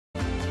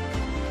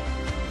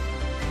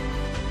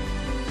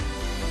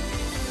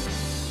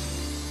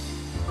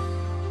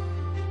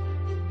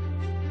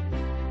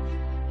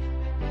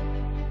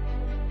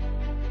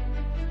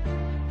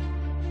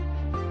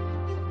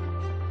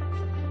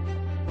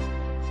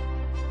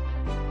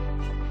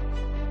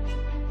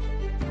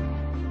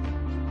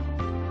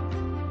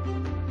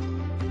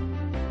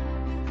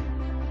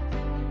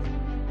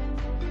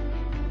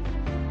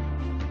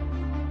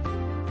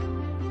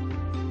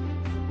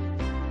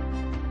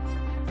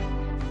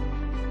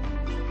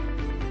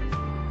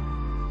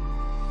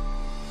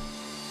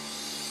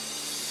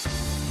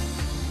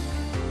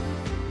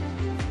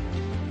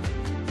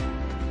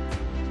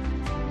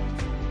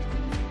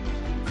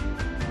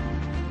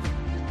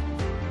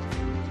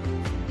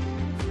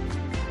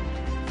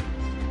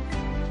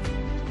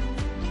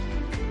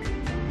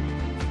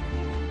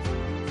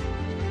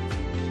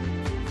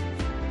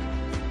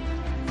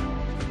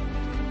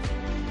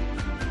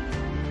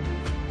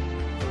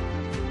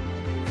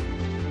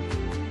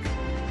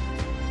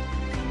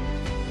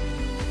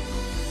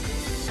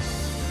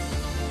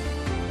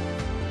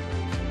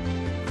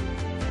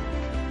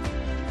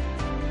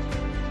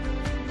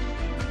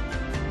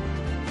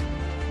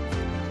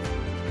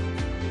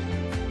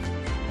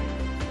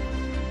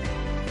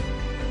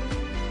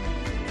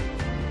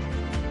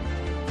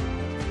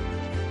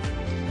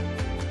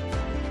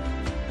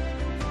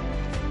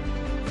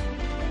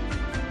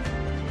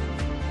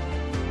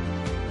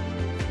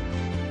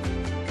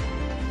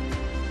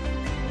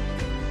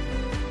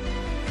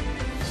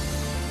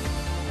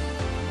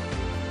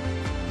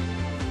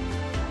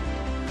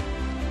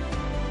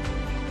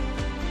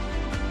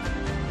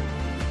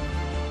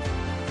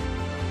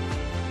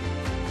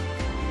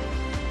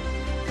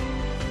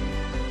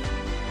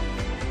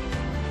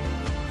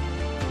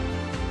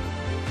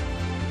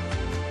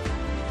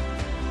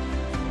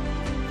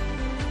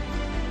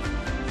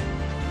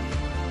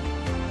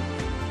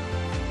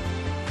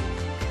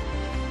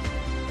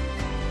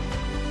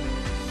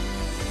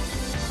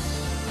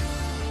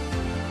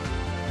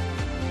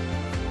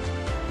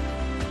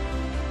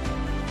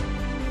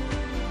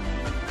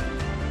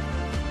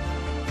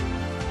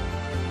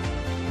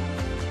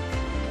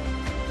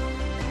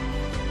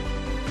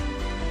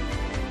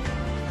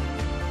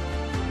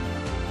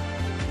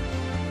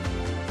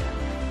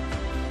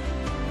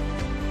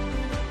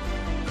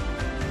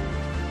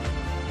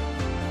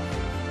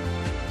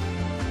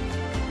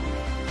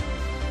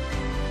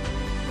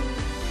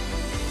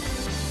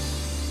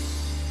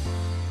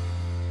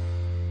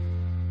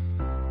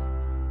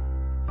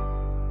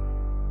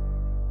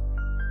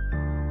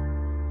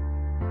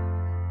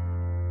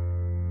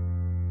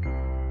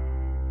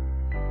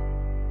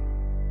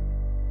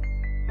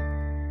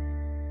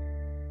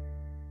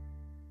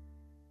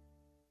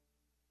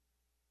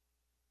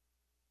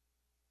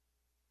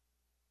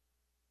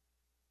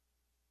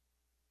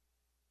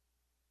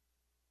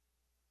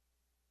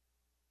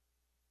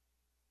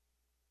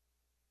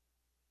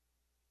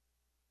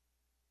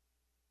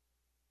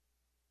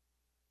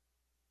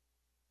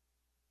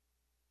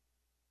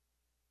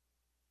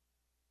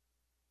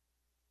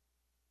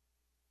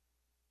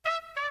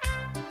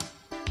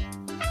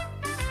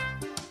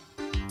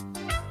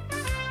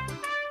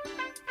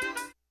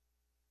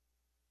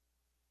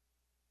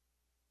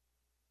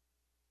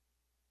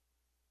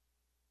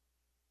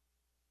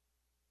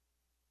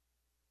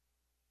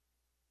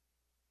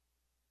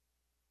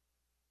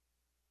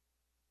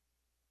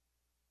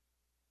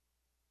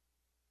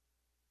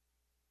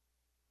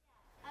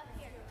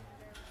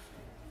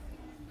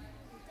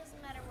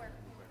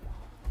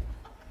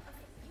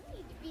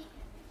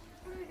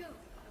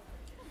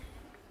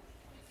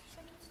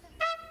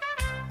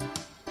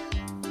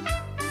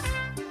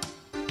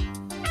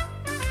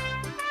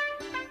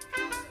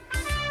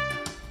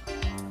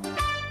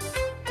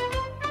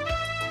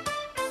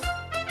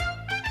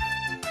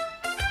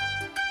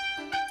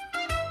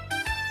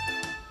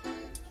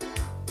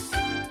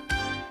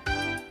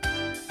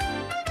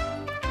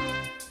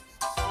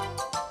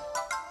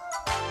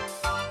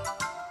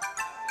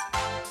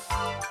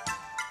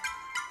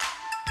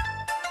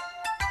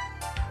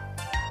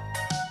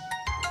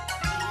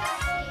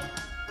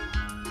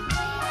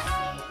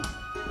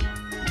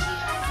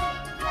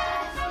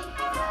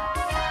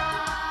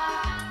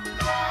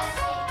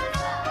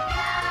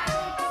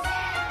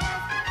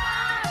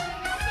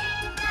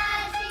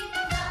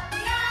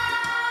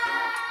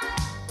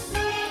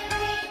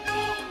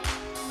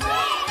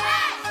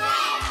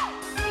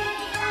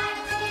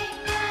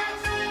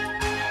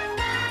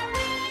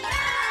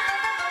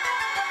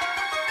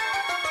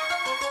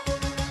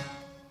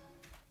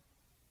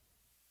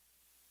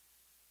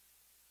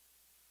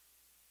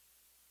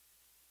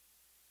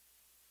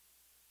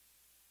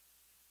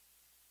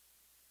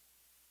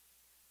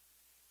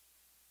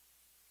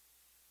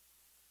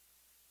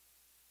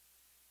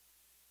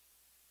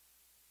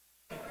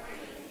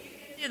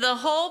The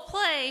whole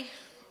play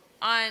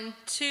on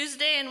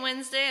Tuesday and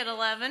Wednesday at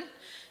 11,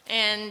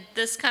 and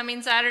this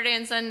coming Saturday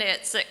and Sunday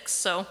at 6.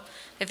 So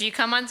if you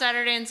come on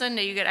Saturday and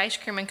Sunday, you get ice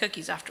cream and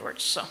cookies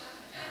afterwards. So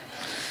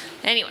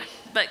anyway,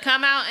 but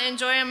come out and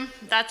enjoy them.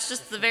 That's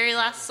just the very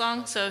last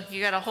song, so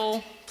you got a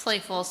whole play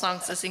full of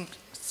songs to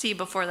see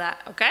before that,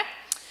 okay?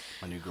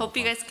 Hope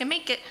you guys can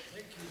make it.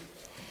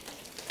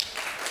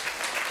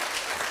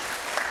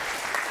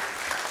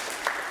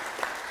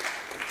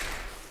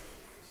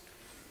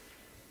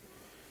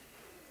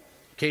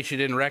 In case you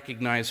didn't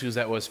recognize who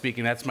that was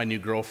speaking, that's my new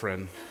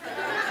girlfriend.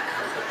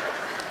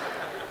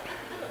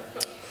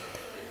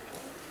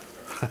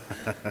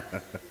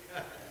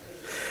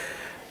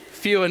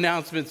 Few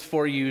announcements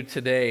for you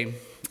today.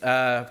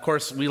 Of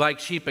course, we like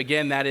sheep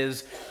again. That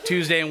is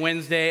Tuesday and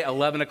Wednesday,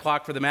 11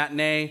 o'clock for the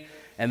matinee,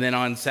 and then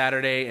on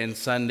Saturday and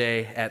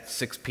Sunday at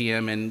 6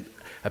 p.m. And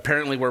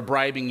apparently we're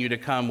bribing you to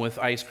come with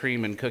ice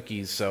cream and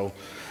cookies, so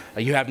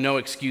you have no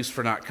excuse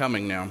for not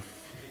coming now.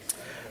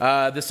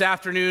 This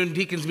afternoon,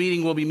 Deacons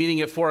meeting will be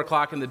meeting at 4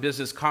 o'clock in the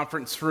business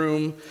conference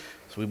room.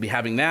 So we'll be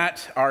having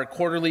that. Our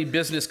quarterly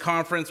business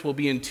conference will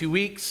be in 2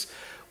 weeks.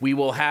 We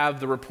will have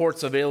the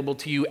reports available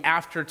to you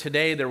after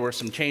today. There were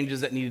some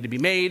changes that needed to be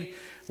made.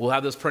 We'll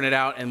have those printed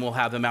out and we'll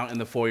have them out in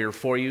the foyer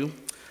for you.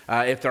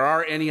 If there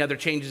are any other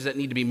changes that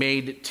need to be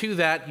made to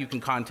that, you can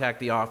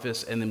contact the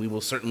office and then we will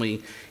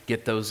certainly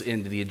get those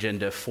into the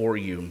agenda for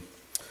you.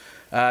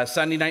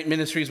 Sunday night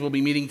ministries will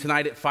be meeting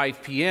tonight at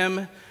 5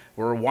 p.m.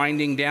 We're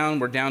winding down.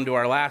 We're down to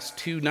our last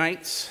 2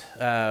 nights.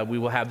 We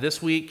will have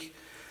this week.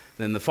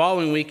 Then the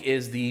following week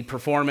is the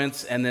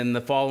performance. And then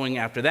the following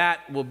after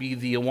that will be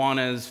the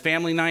Awana's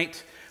family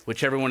night,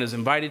 which everyone is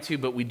invited to.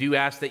 But we do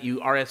ask that you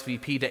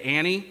RSVP to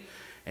Annie,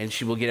 and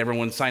she will get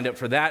everyone signed up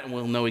for that. And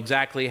we'll know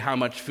exactly how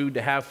much food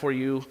to have for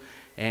you.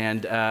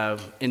 And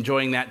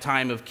enjoying that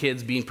time of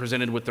kids being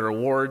presented with their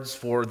awards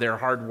for their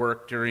hard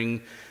work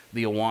during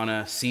the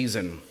Awana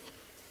season.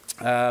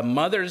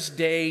 Mother's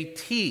Day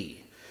Tea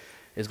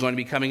is going to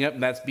be coming up,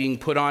 and that's being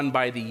put on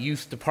by the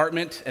youth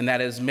department, and that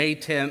is May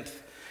 10th,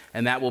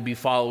 and that will be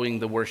following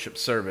the worship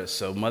service.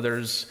 So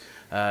mothers,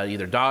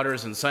 either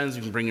daughters and sons,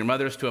 you can bring your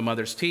mothers to a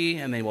mother's tea,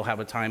 and they will have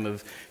a time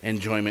of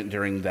enjoyment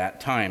during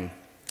that time.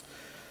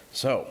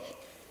 So,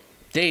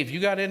 Dave, you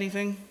got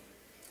anything?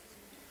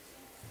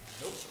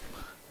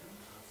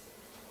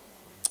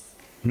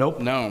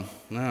 Nope. No.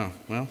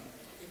 Well,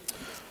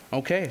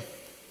 okay.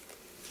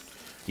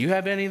 You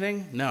have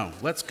anything? No.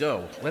 Let's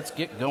go. Let's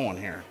get going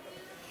here.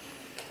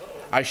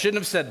 I shouldn't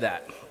have said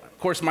that. Of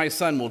course, my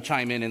son will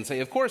chime in and say,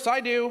 of course I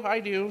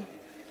do.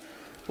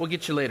 We'll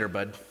get you later,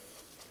 bud.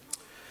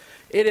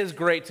 It is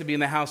great to be in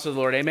the house of the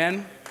Lord.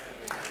 Amen?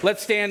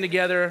 Let's stand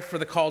together for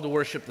the call to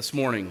worship this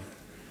morning.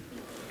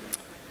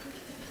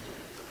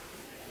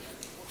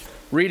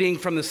 Reading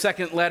from the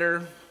second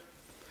letter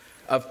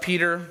of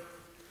Peter,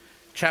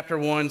 chapter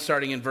 1,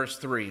 starting in verse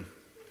 3.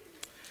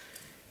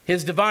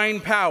 His divine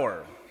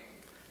power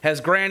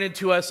has granted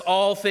to us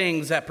all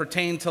things that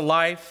pertain to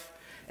life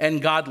and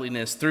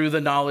godliness through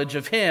the knowledge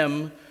of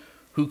him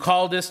who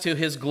called us to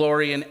his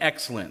glory and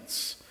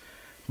excellence,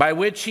 by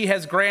which he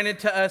has granted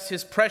to us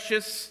his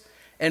precious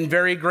and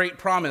very great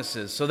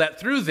promises, so that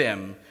through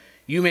them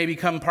you may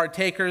become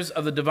partakers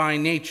of the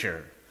divine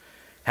nature,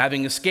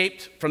 having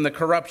escaped from the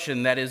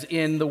corruption that is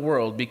in the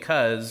world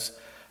because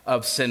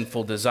of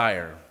sinful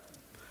desire.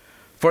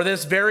 For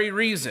this very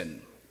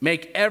reason,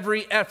 make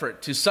every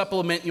effort to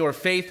supplement your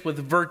faith with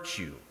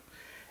virtue,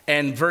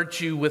 and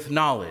virtue with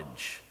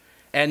knowledge,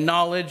 and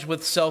knowledge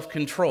with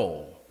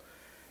self-control,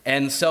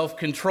 and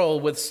self-control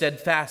with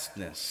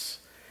steadfastness,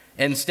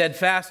 and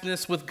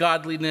steadfastness with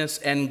godliness,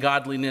 and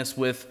godliness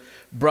with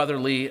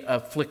brotherly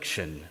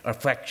affection,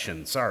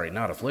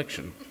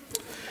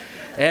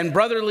 and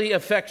brotherly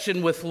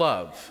affection with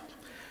love.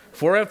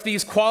 For if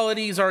these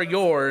qualities are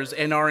yours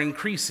and are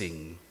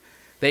increasing,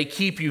 they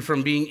keep you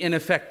from being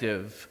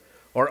ineffective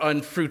or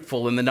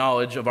unfruitful in the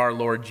knowledge of our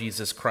Lord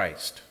Jesus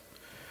Christ.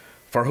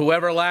 For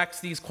whoever lacks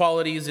these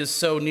qualities is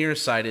so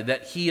nearsighted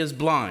that he is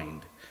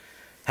blind,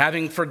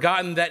 having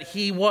forgotten that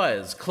he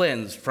was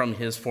cleansed from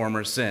his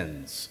former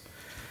sins.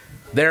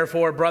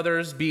 Therefore,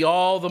 brothers, be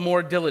all the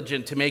more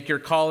diligent to make your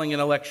calling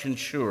and election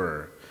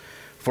sure.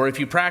 For if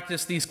you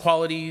practice these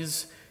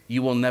qualities,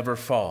 you will never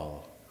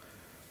fall.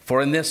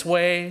 For in this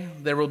way,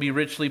 there will be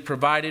richly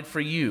provided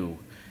for you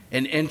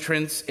an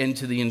entrance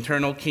into the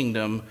eternal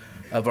kingdom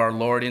of our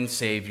Lord and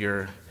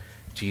Savior,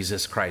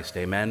 Jesus Christ.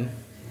 Amen.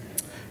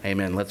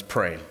 Amen. Let's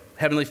pray.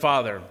 Heavenly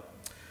Father,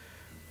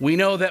 we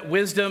know that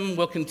wisdom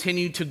will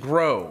continue to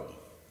grow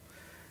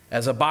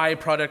as a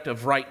byproduct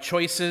of right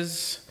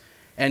choices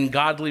and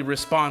godly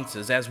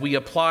responses as we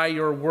apply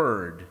your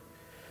word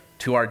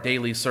to our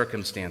daily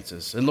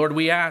circumstances. And Lord,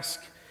 we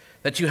ask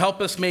that you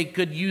help us make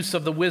good use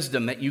of the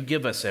wisdom that you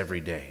give us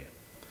every day.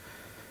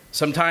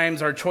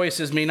 Sometimes our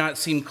choices may not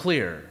seem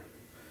clear,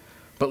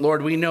 but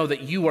Lord, we know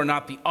that you are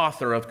not the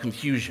author of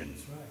confusion.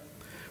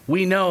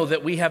 We know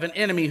that we have an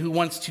enemy who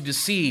wants to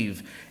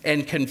deceive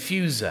and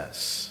confuse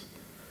us.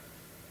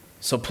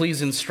 So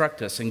please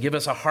instruct us and give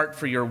us a heart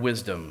for your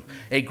wisdom,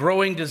 a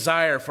growing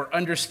desire for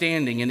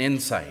understanding and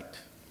insight.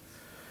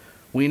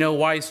 We know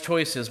wise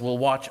choices will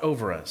watch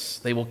over us.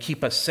 They will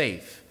keep us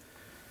safe,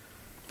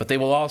 but they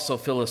will also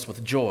fill us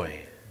with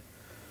joy.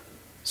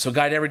 So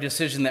guide every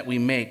decision that we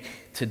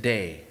make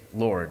today,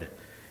 Lord,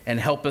 and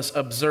help us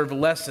observe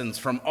lessons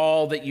from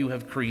all that you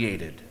have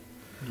created,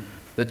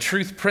 the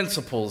truth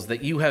principles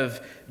that you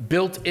have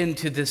built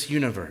into this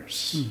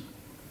universe.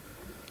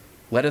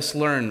 Let us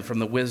learn from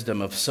the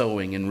wisdom of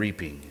sowing and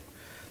reaping,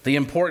 the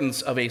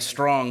importance of a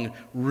strong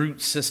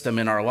root system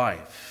in our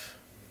life.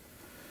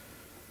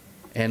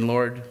 And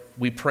Lord,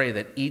 we pray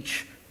that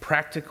each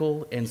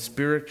practical and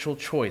spiritual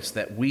choice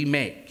that we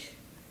make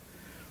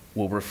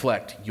will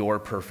reflect your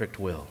perfect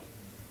will.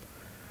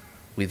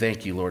 We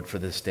thank you, Lord, for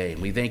this day.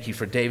 And we thank you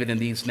for David and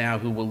these now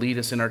who will lead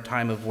us in our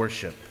time of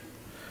worship.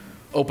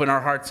 Open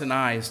our hearts and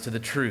eyes to the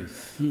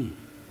truth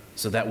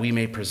so that we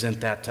may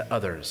present that to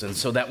others and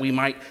so that we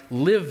might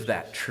live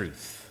that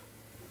truth.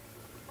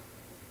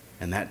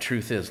 And that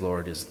truth is,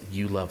 Lord, is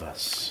you love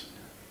us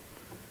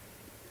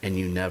and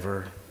you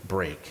never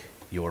break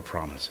your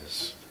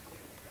promises.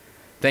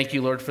 Thank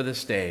you, Lord, for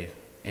this day,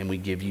 and we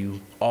give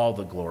you all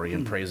the glory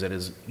and praise that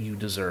is you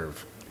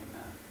deserve.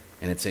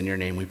 And it's in your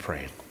name we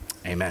pray.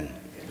 Amen.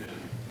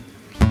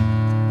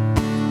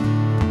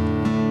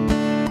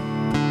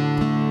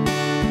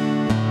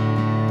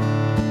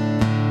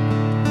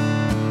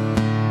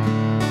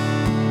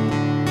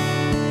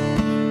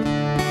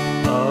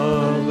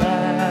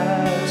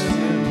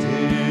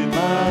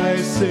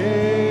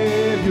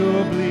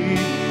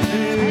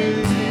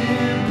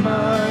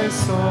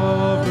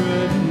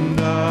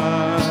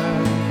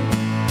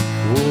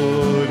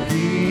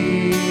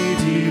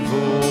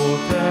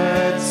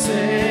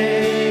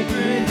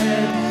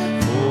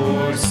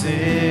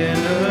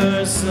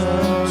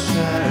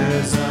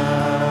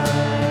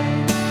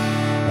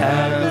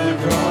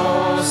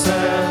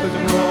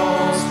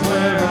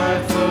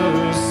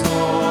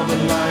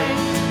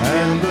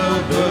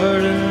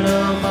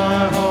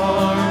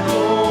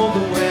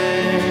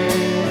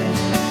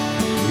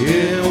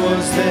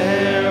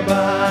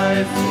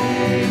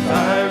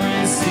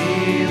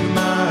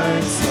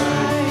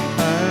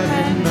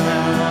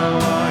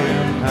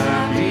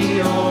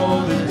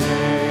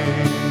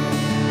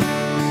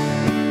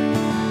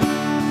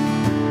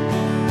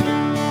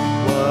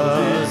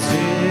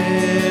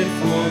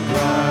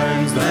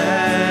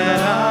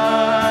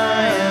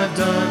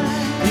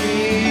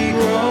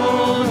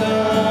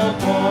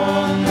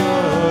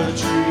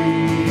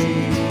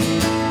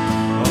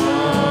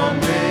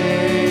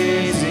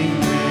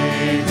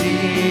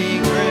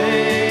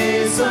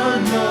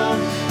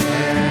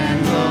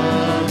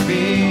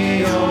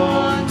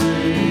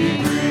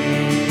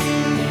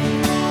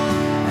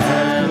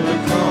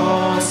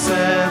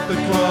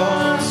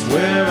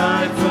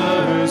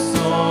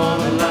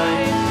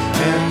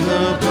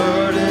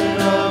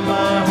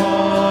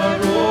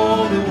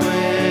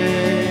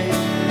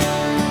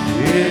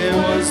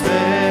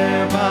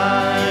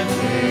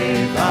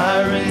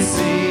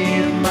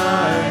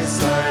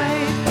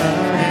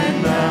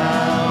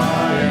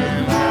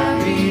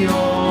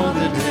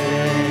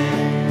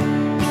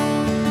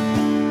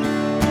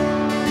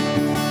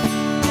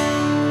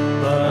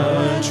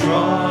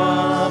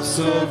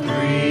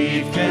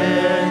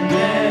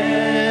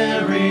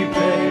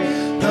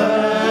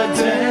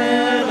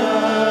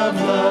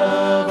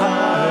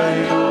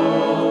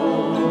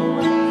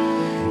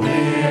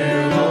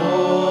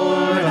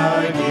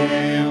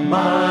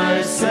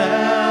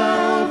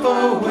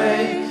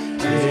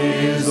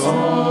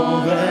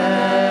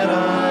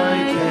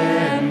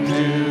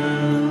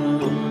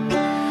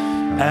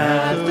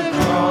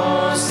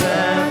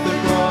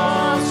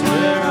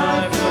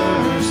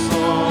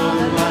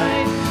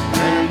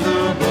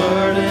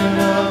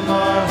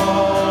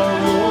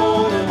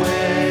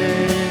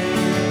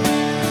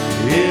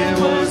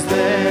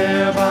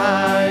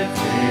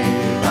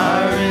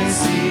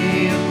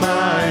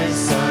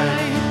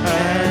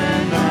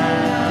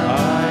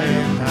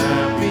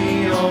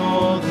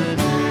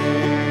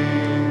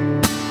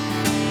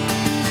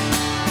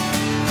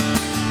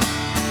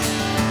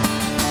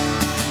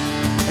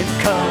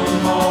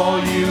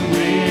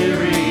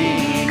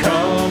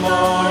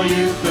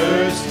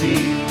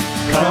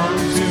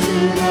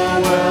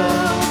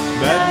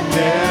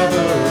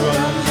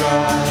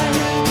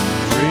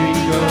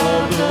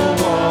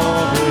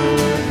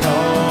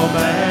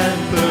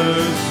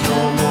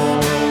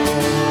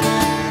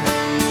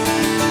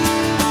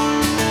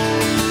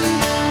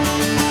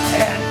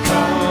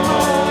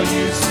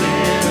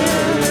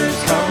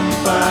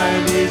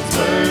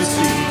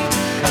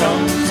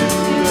 Come to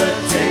the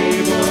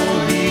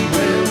table, he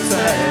will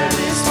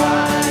satisfy.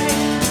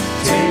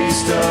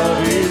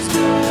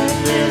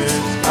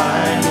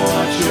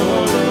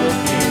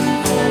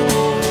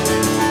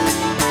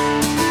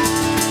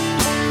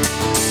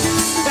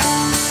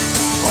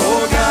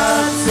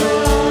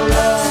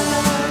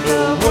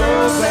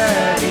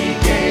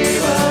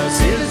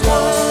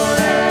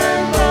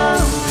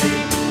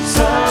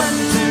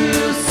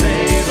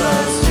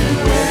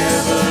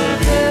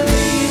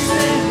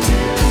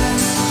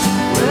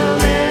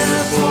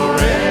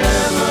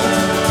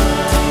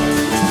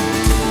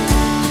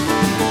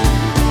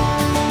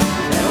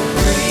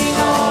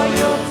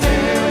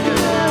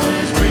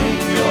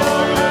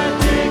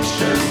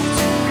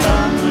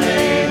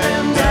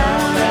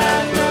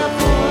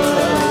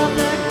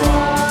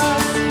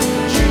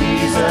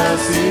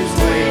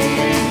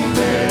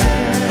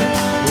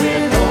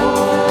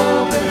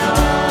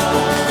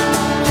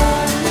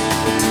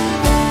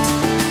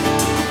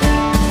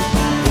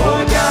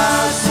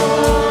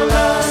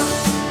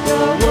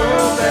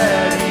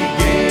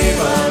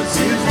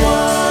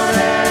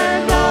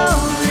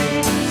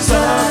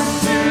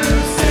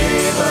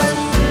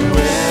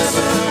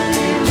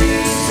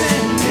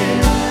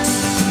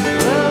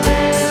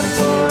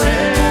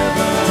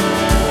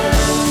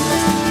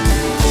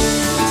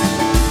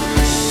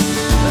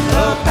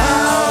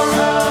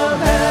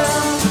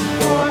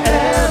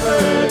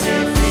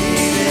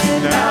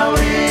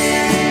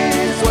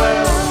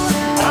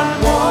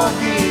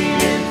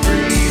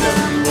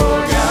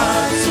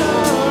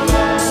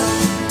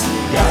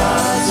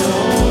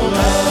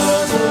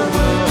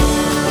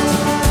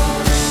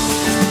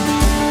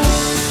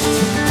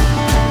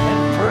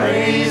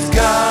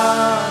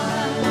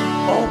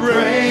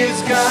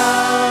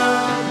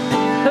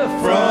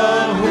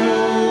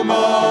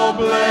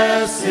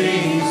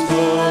 blessings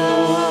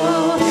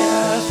flow.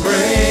 Yes,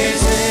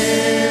 praise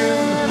Him,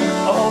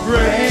 oh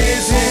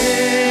praise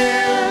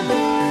Him,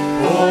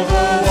 for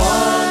the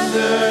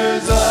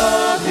wonders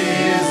of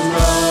His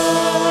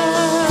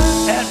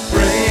love. And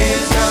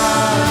praise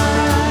God,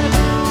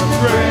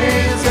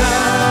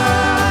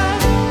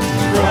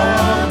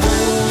 from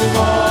whom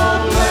all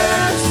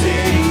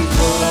blessings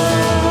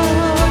flow.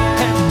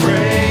 And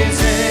praise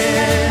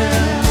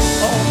Him,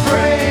 oh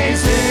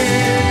praise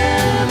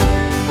Him,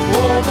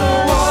 for the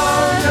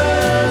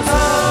wonders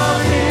of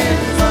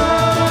His love.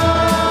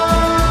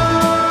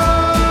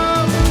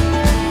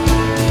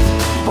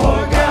 For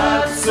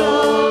God so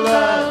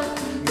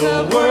loved the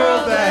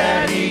world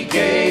that He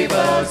gave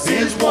us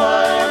His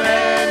one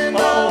and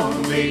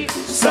only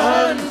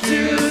Son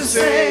to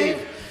save.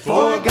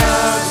 For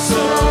God so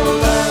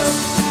loved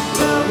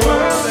the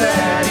world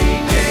that He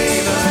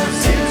gave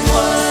us His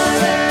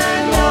one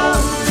and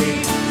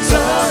only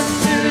Son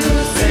to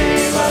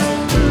save us.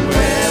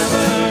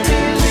 Whoever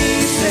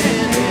believes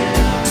in Him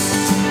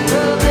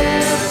will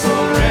live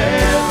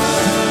forever.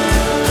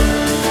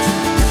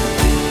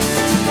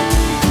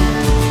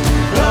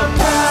 The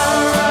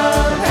power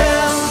of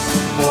hell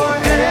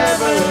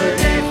forever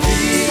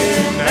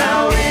defeated.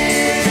 Now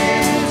it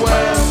is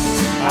well.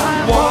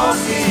 I'm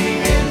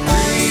walking in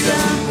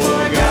freedom.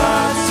 For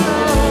God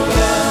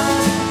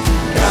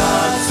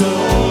so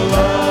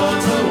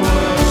loved the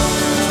world.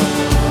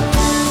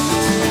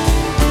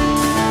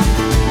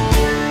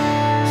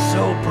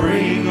 So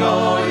bring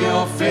all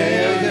your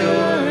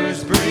failures,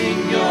 bring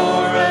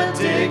your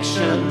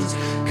addictions,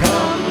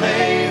 come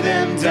lay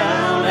them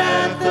down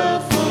at the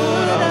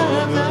foot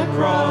of the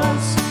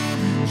cross.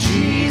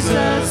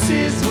 Jesus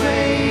is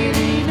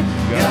waiting.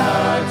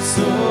 God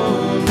so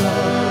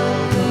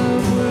loved the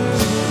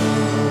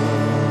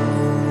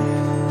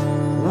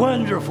world.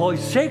 Wonderful.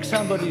 Shake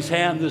somebody's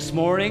hand this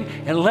morning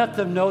and let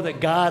them know that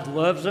God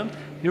loves them.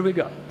 Here we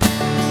go.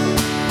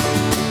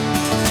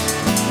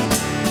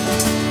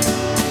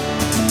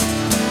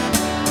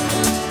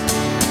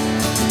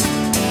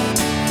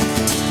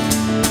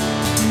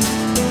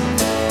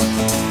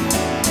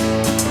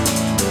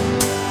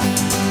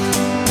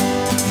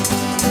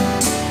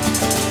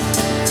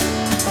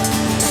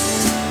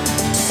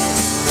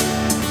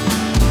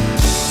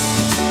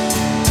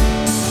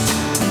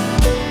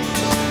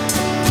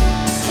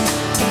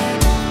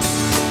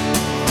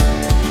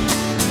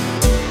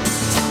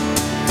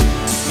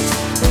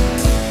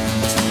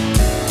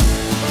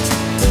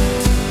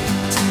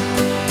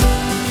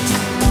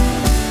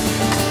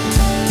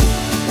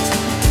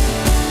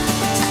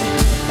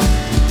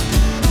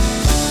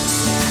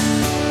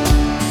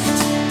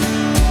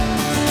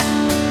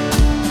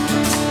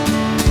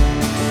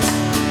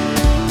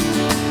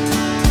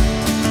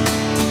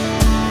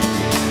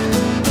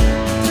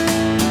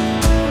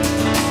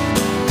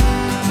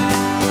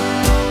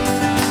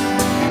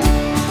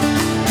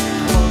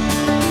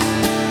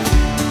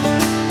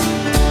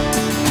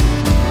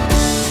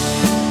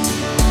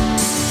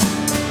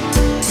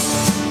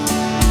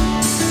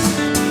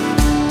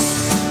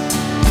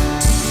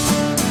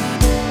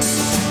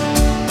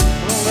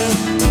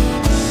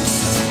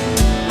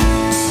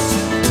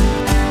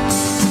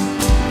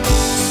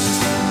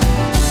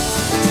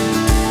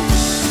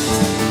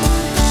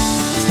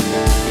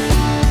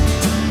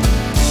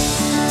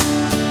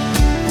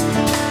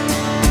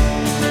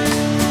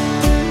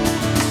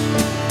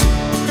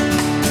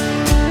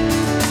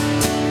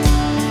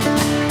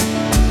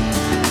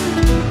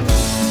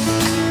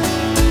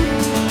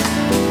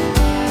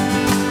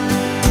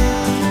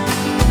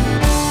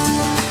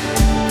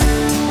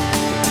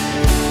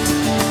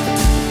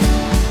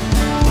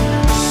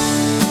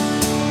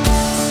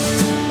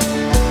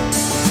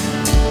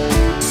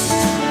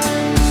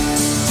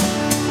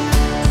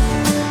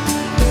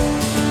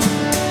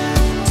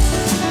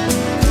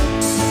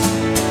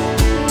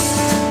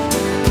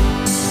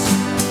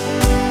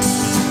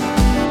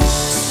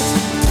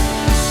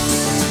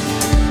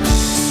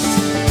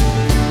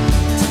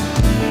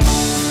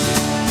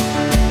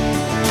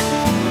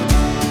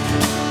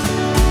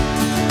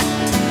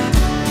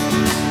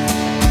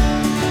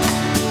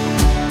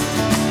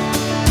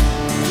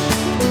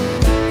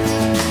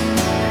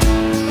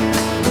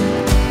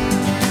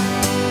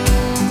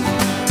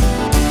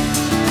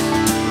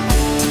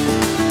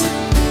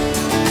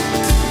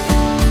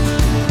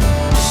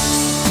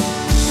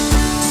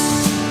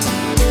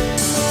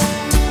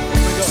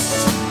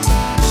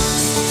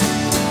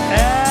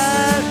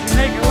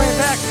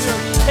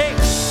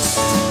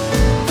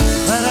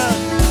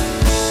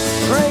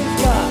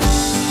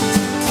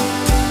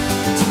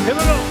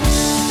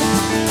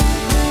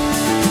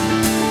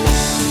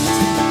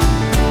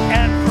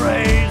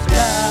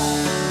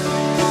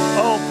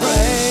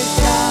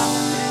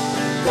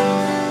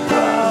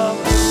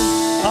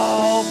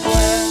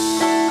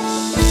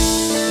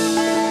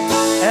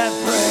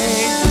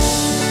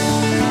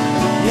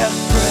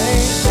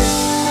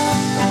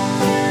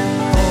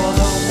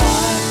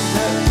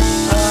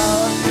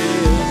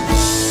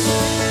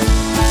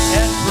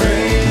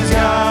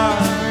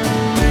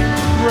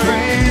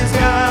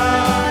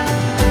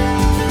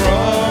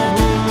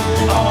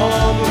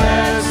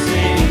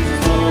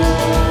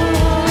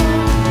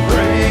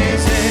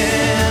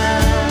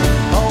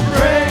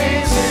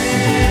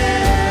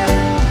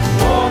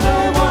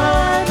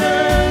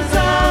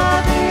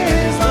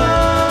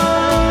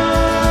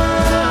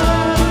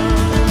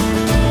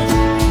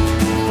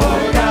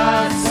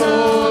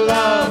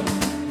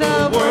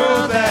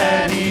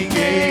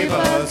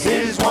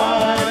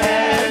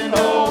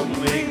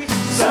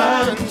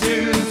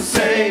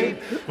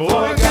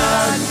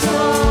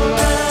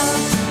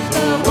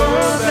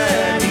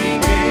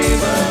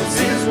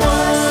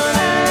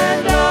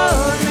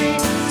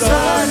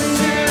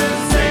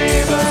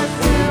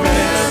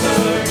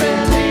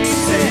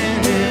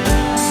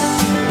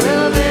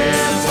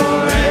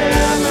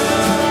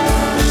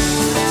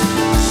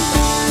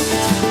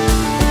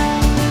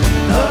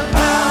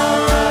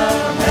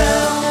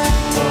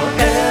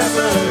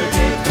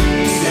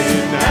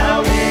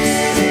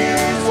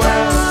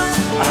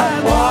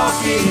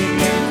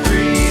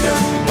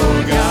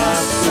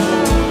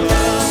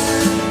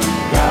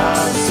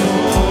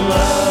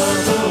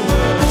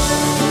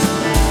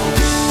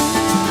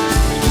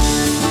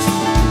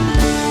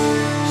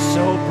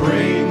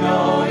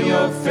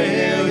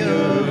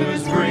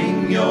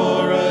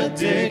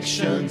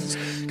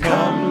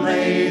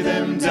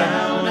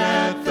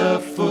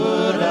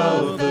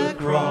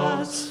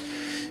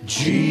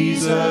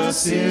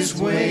 Jesus is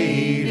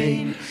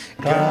waiting.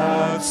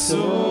 God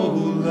so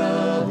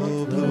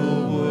loved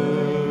the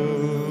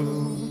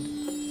world.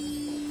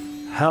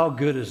 How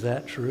good is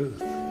that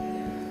truth?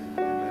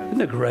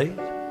 Isn't it great?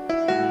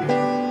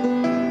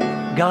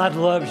 God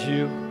loves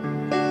you.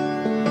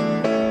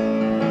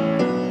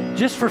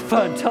 Just for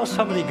fun, tell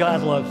somebody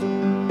God loves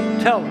them.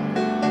 Tell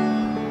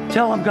them.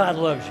 Tell them God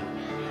loves you.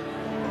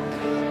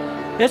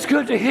 It's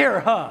good to hear,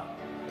 huh?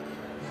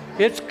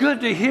 It's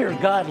good to hear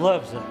God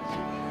loves us.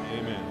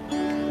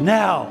 Amen.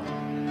 Now,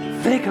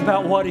 think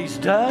about what He's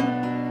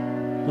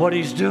done, what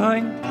He's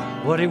doing,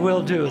 what He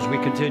will do as we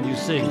continue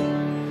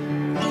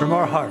singing from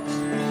our hearts.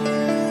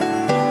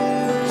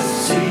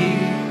 See,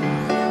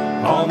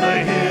 on the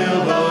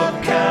hill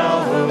of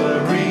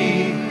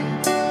Calvary,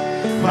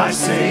 my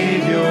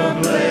Savior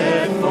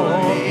bled for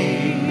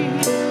me.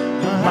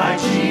 My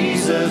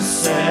Jesus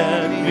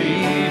set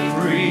me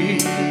free.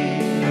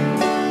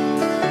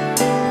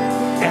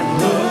 And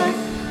look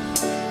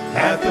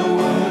at the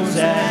wounds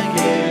that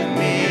give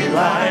me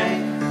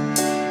life,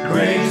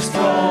 grace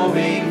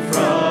flowing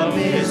from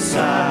His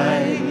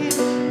side,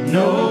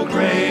 no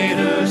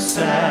greater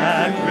sacrifice.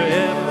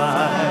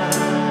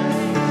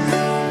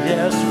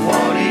 Yes,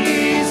 what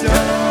He's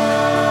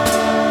done,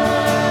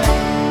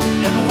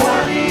 and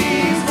what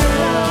He's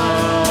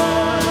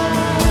done,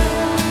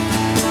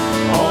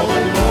 all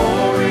the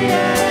glory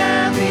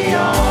and the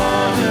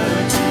honor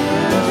to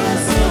the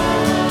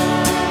Son.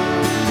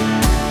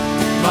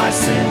 My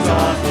sins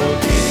are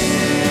forgiven,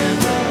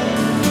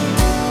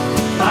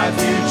 my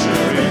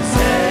future is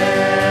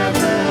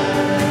heaven,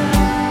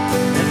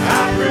 and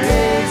I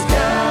praise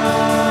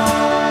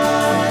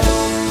God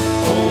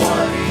for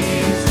what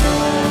He's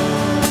done.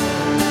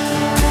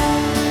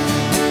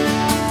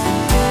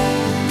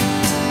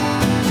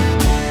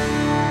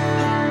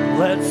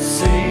 Let's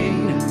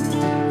sing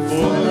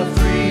for the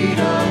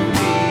freedom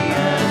He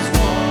has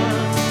won.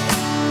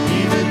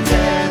 Even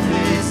death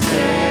is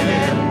dead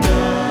and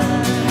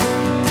done.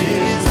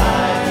 His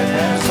life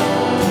has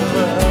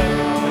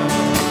overcome.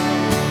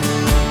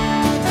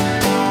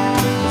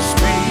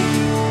 Speak,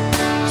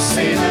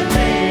 say the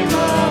name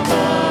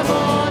above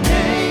all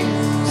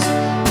names,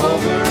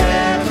 over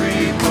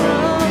every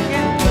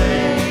broken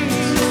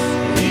place.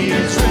 He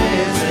is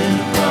risen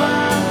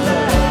from the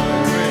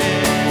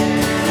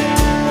grave.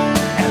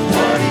 And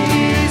what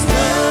He's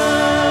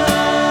done,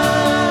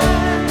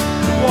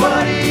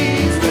 what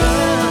He's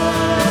done,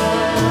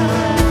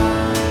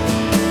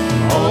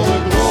 all the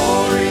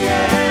glory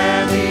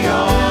and the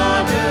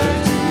honor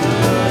to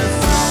the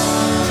Son.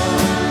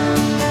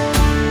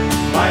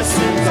 My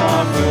sins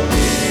are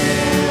forgiven,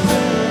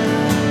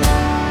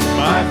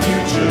 my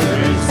future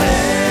is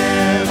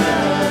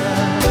heaven.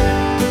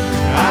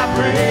 I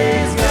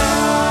praise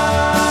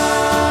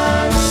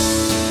God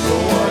for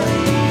what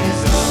He's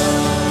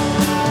done.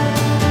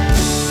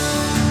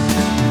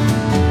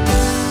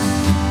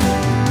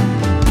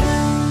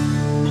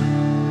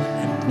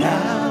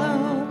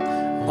 Now,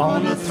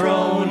 on the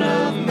throne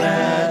of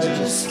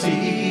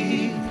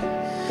majesty,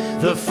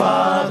 the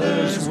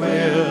Father's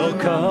will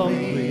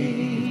complete.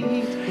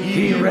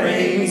 He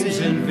reigns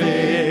in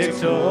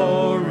victory.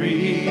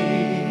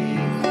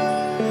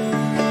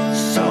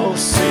 So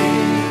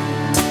sing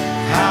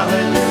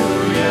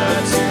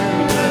hallelujah to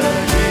the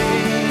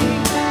King.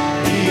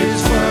 He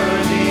is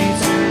worthy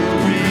to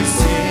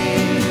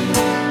receive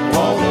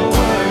all the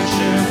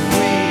worship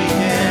we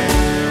can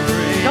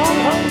bring. Don't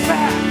hold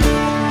back.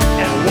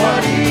 And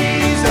what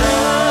He's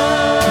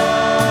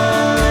done,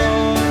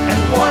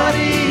 and what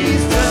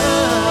He's done,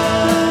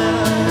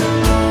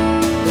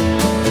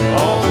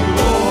 all the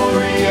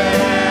glory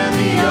and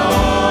the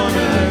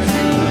honor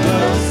to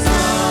the Son.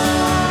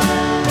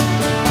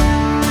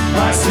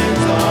 My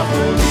sins are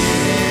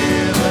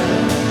forgiven,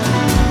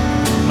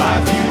 my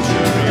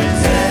future is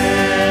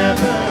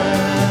heaven,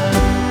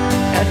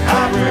 and I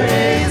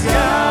praise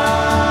God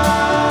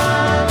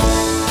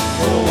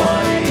for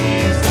what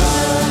He's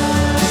done,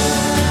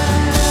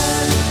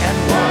 and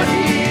what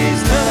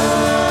He's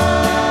done,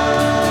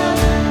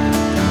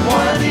 and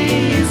what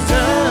He's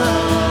done,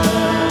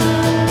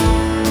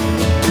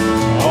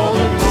 all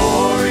the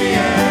glory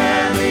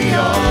and the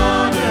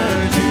honor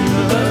to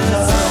the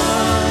Son.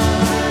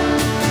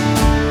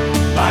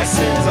 My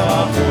sins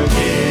are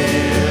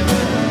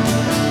forgiven,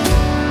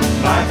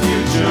 my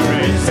future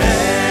is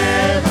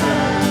heaven,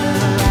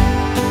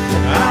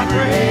 and I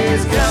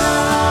praise God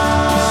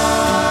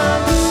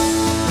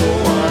for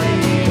what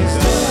He's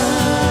done,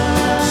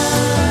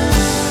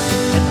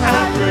 and I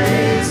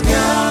praise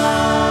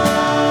God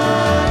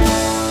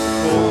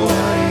for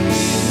what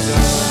He's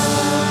done.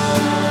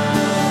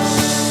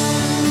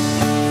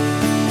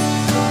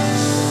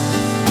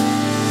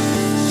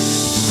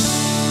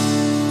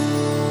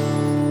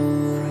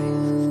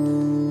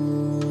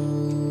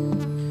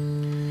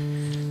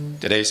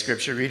 Today's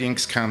scripture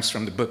readings comes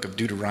from the book of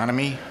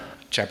Deuteronomy,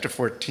 chapter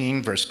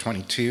 14, verse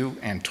 22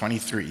 and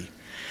 23.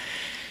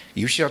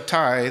 You shall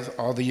tithe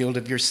all the yield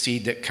of your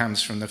seed that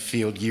comes from the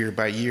field year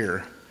by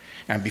year,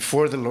 and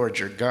before the Lord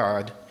your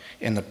God,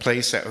 in the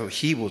place that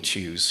He will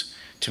choose,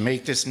 To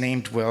make this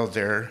name dwell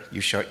there, you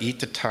shall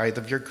eat the tithe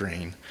of your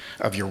grain,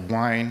 of your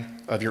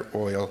wine, of your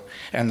oil,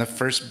 and the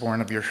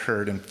firstborn of your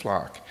herd and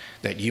flock,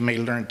 that you may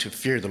learn to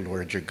fear the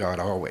Lord your God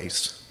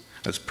always.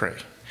 Let's pray.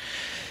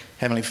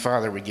 Heavenly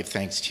Father, we give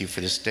thanks to you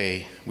for this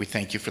day. We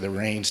thank you for the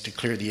rains to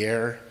clear the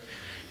air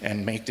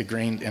and make the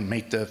grain and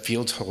make the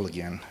fields whole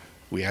again.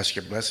 We ask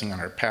your blessing on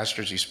our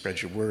pastors who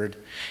spread your word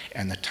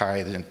and the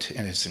tithe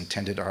and its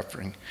intended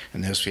offering.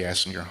 And this we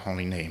ask in your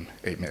holy name.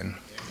 Amen.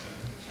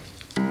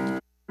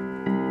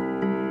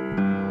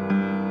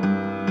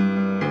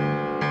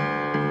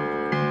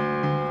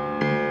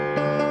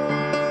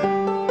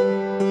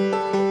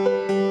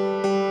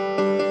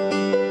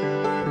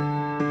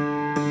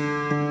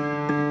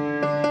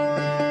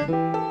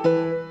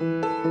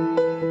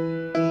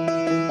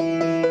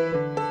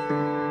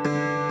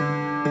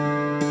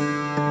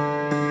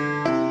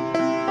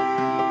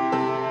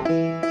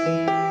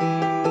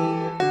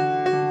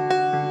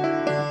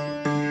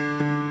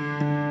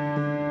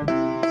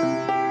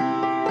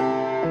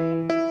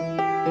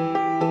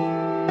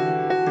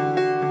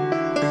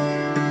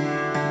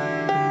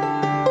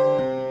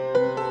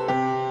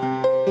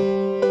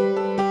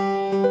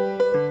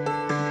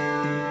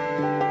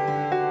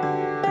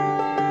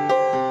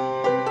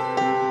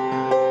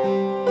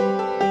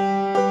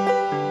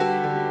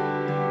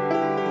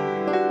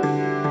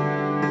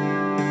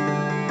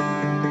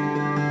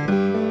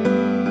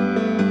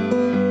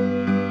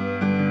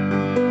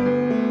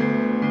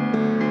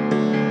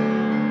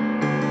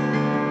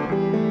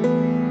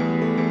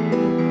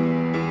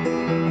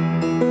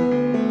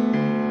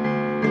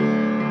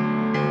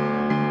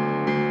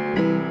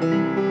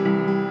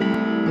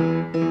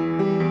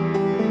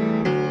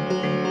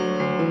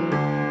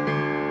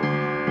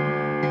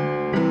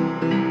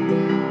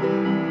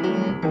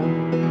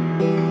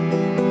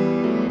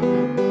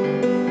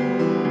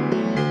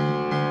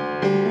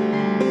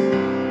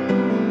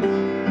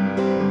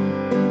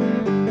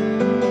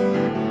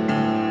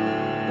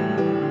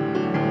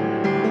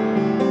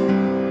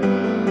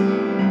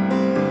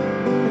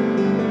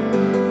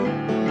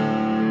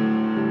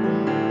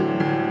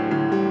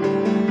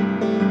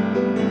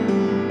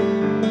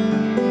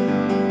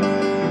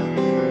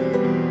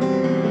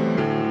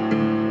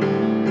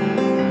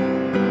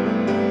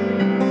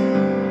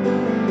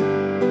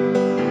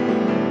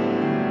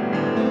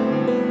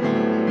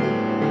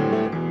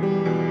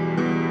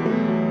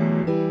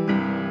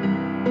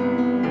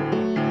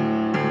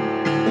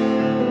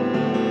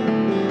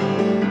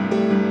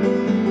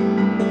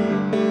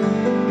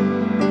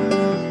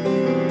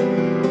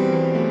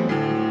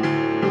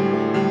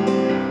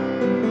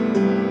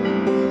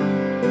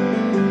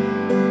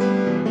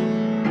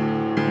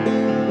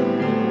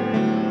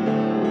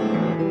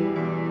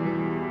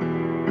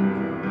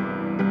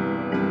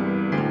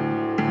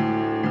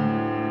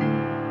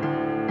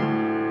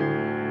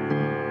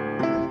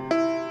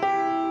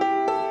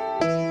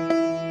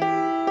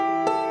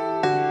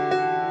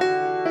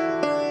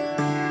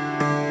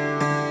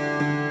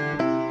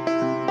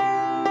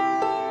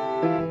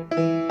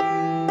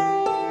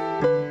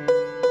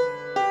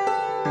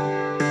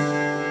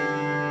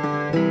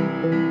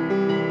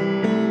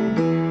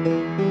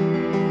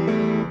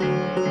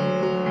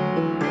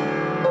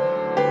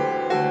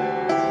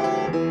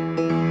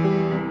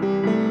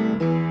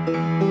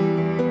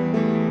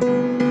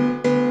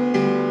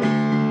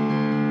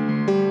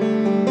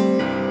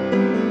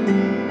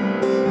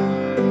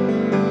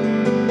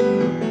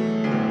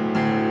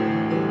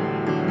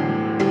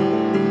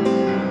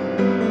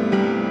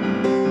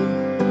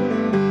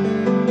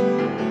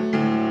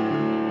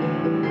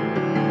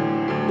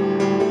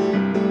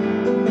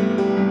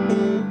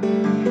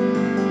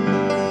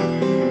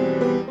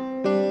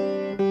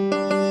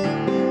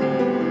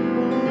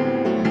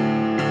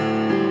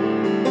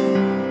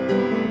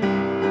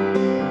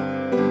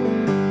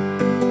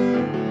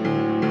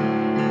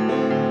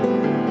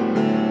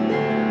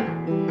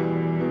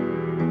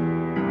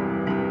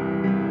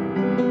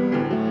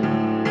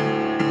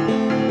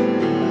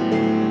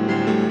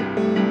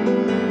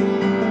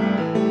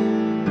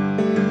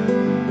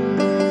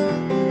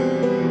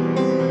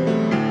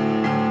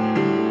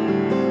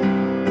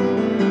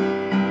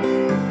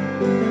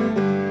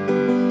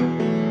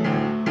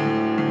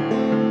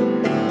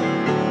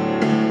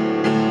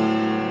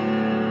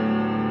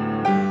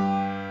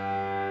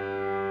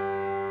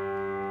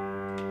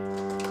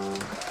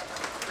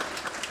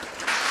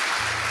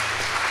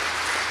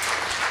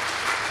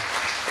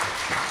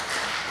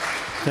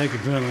 Thank you,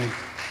 Brinley.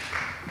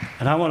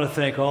 And I want to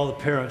thank all the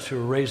parents who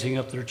are raising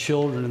up their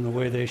children in the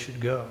way they should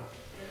go.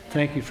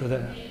 Thank you for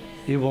that.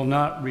 It will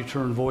not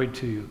return void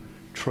to you.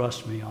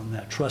 Trust me on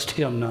that. Trust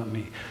him, not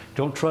me.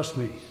 Don't trust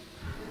me.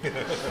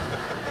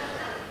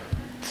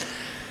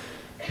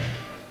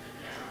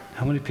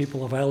 How many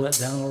people have I let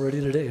down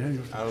already today?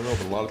 I don't know,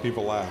 but a lot of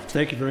people laughed.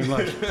 Thank you very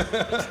much.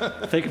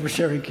 Thank you for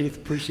sharing, Keith.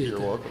 Appreciate it. You're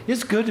welcome.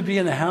 It's good to be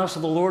in the house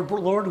of the Lord.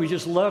 Lord, we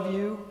just love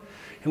you,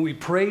 and we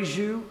praise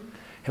you,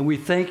 and we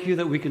thank you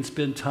that we can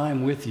spend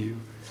time with you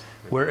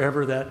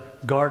wherever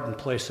that garden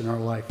place in our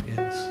life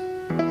is.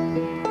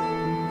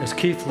 As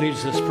Keith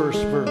leads this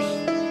first verse,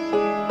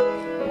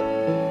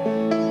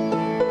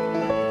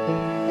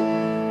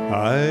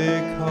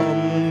 I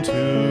come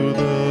to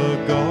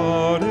the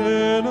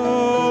garden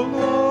alone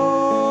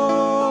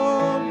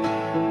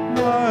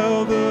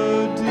while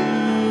the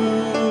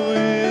dew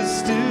is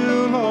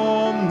still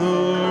on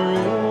the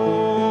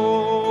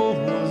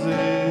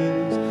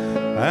roses,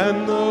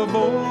 and the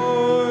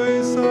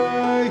voice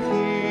I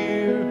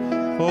hear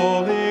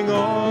falling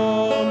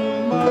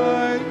on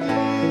my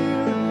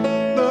ear,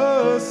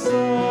 the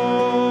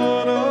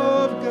Son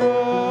of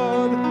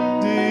God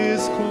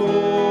discloses,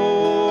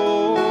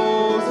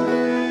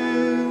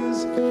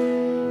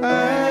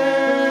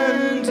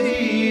 and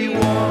He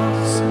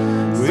walks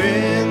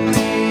with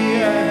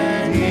me,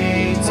 and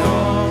He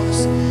talks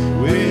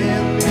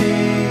with me,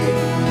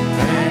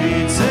 and He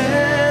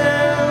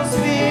tells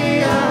me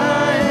I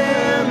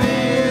am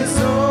His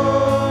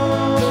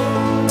own,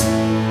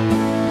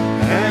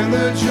 and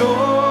the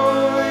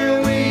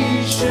joy we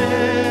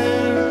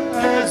share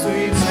as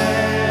we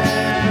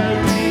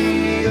tarry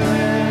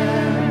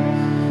there,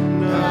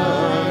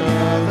 none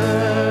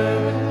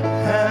other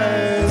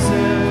has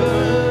ever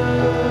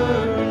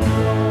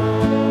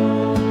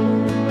known.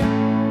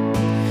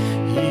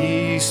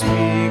 He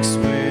speaks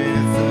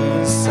with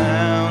the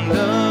sound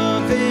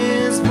of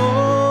His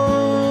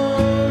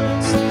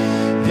voice.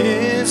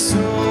 It's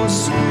so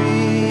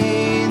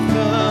sweet,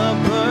 the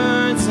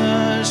birds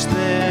hush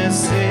their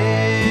singing,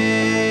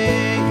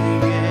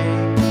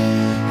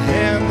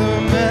 and the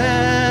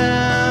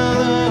melody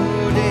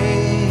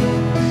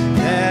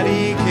that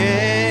He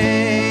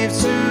gave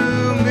to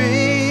me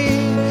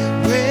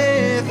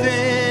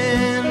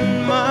within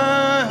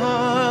my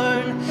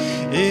heart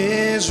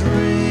is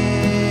ringing,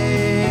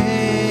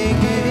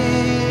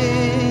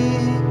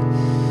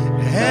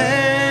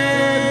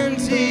 and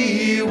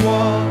He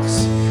walks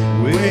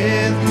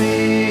with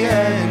me,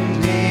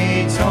 and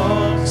He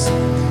talks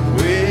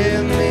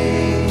with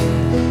me,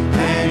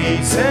 and He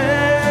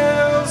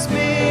tells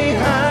me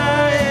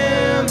I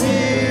am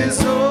His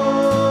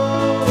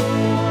own,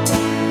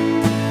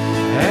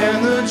 and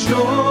the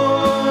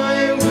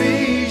joy we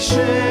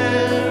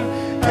share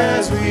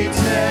as we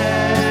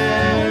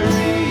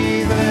tarry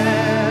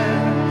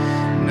there,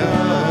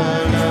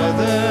 none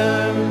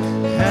other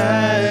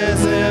has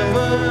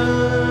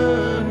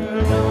ever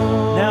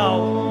known. Now,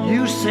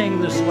 you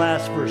sing this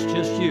last verse,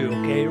 just you,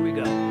 okay? Here we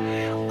go.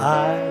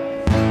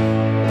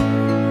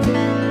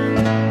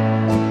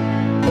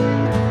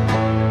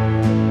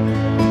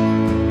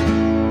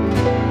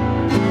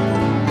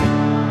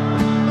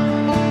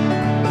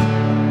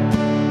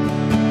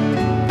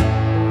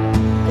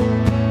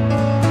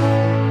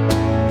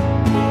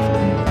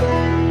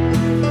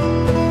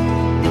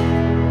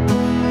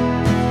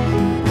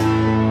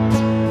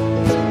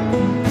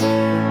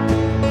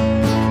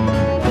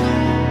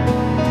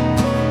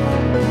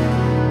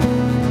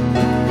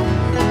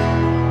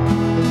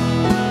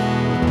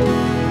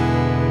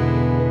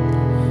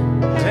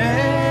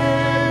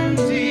 And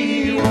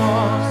He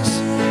walks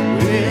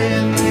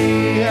with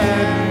me,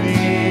 and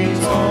He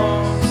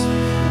talks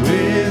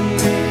with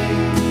me,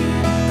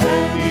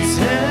 and He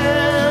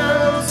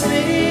tells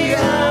me I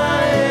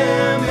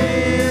am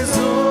His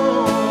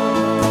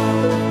own,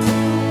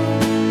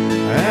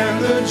 and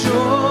the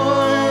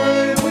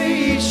joy we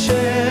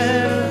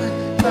share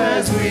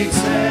as we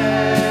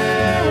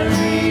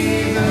tarry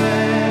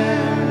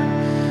there,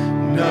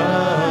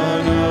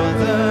 none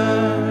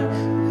other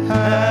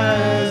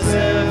has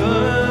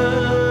ever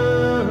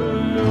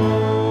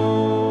known.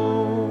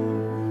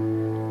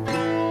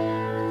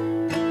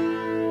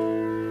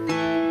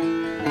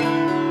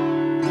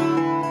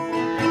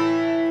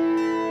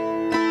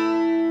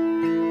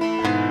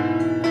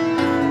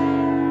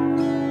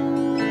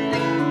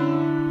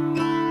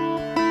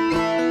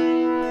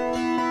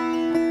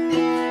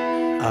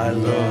 I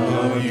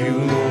love you,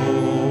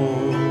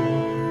 Lord.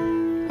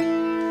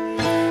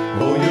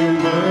 Oh, your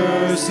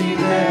mercy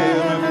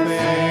never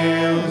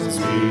fails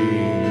me.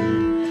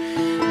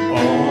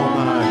 All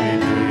my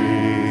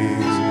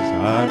days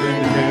I've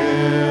been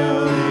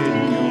held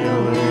in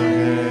your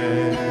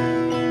hand.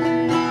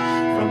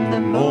 From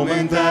the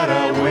moment that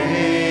I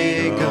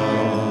wake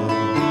up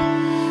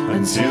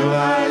until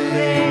I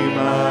lay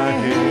my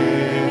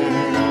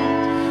head,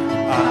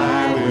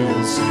 I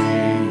will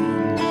sing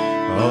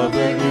of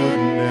the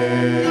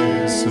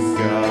goodness of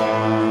God.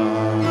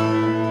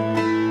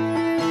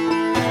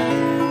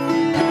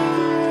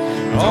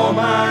 All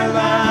my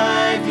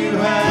life you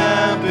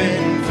have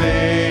been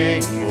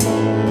faithful,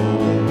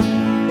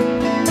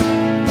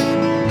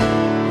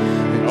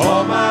 and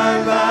all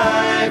my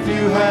life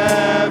you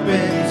have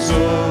been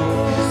so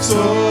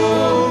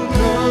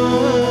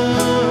good.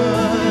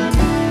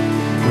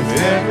 With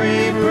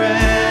every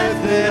breath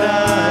that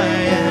I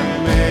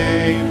am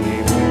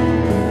able,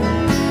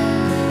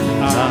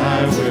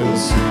 I will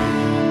sing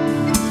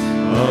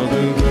of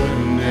the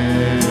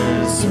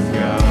goodness of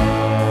God.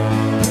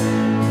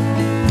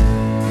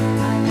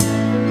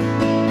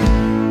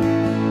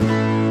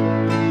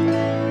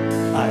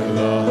 I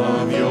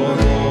love your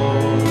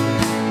Lord.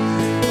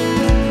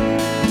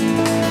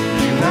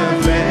 You have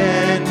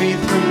led me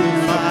through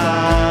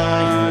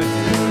fire.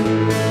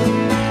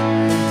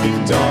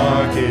 You've done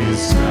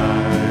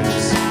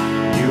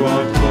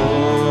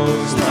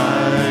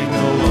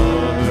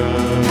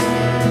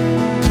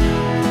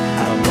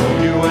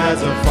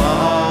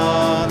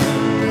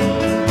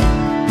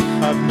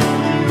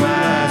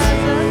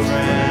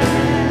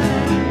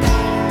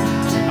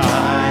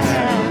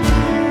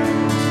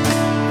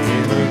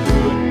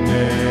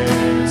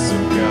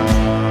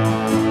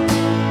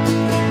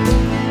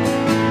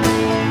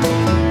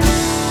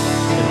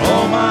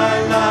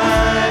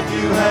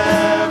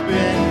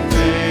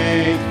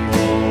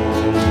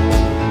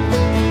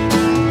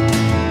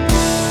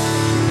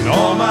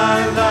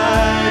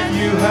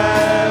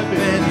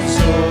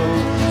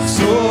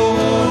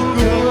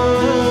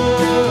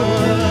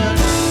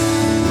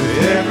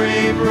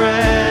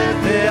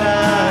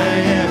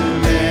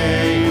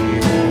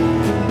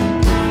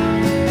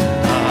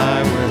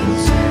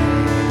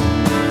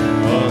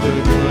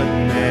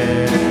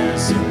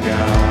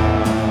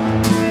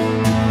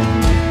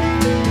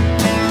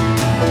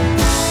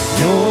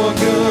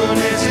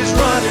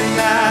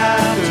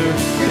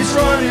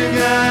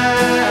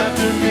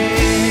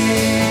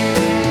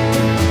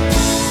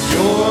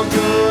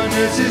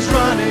goodness is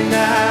running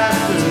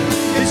after,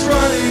 it's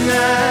running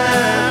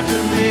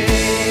after me.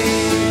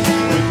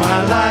 With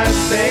my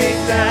life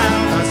laid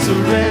down, I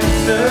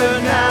surrender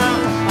now.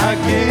 I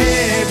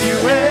give you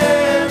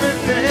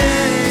everything.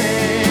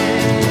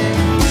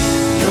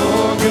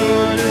 Your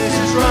goodness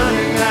is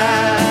running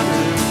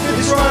after,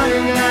 it's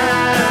running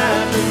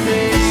after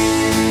me.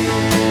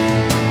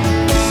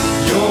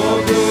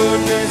 Your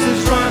goodness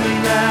is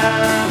running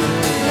after,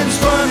 it's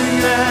running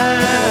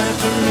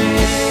after me.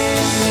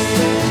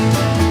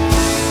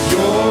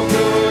 Your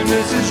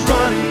goodness is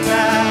running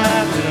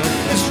after,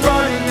 it's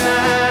running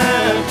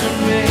after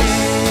me.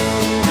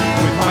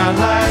 With my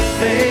life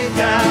laid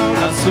down, I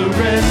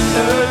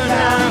surrender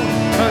now.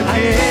 I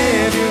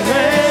give you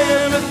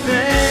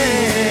everything.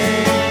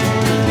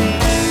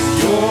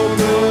 Your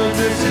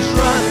goodness is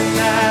running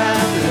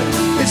after,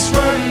 it's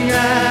running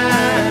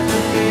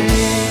after me.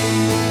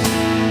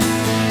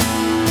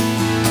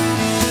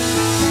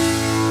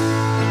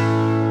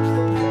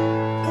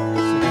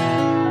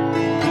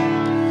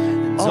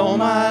 All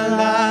my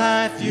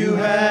life you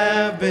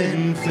have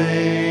been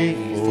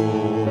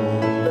faithful.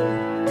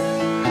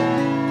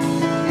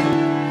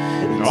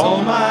 And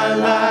all my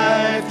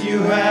life you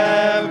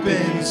have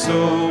been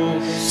so,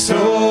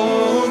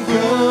 so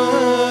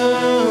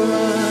good.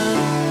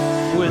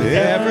 With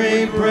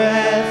every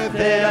breath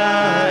that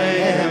I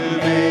am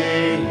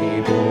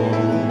able,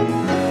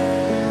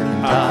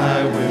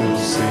 I will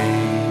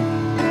sing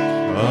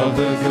of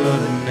the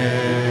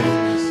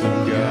goodness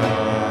of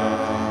God.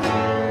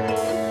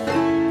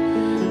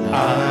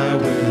 I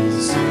will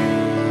sing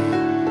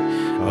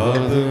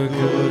of the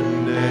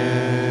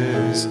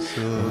goodness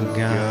of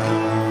God.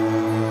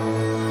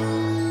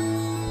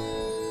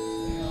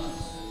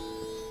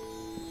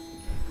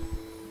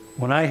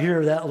 When I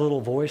hear that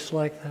little voice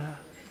like that,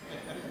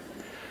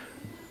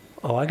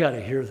 oh, I got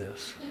to hear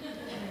this.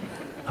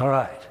 All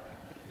right.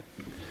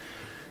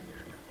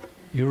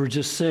 You were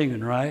just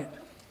singing, right?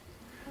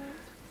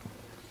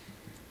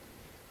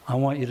 I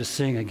want you to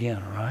sing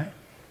again, all right?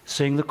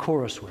 Sing the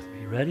chorus with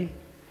me. Ready?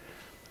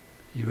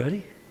 You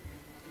ready?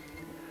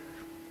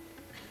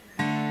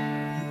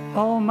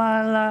 All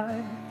my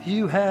life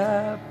you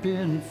have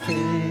been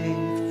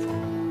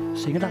faithful.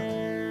 Sing it out.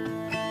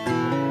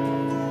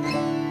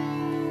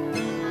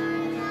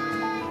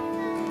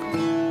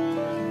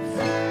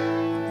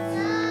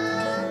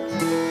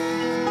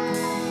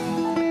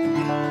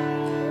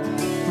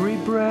 Every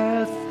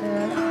breath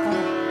that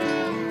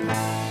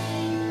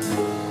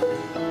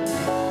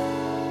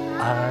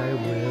I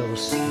will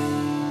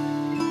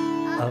sing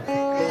of the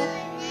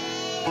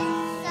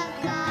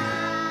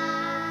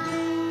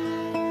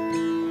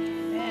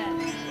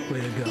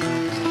way to go.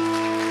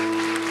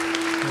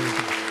 Very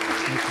good.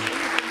 Thank you.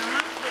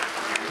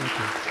 Thank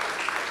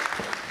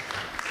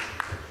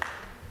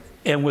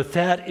you. And with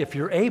that, if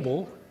you're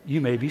able,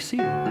 you may be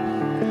seated.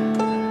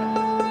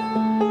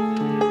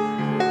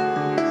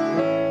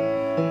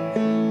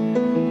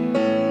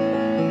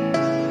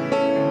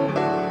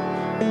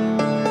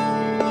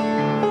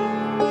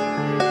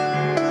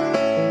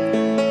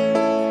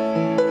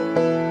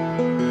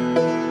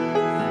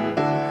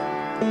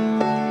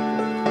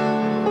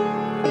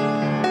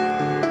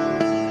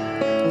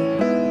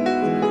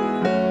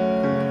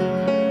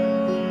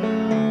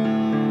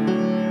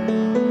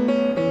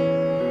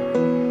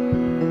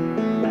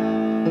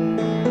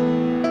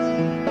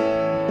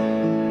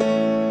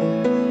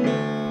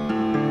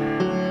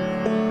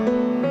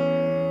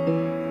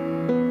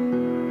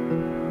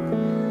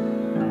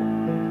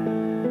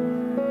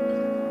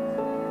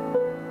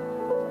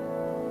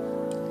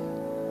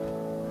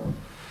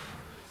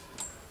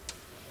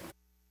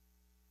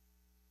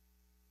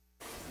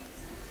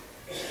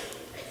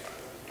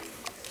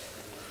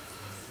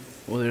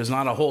 Well, there's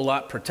not a whole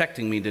lot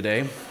protecting me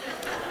today.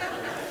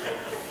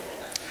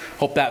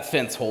 Hope that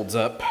fence holds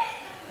up.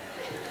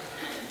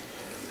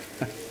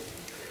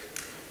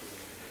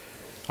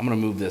 I'm going to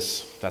move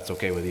this, if that's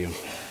okay with you.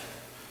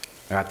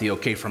 I got the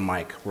okay from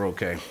Mike. We're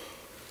okay.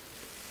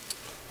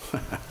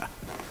 Because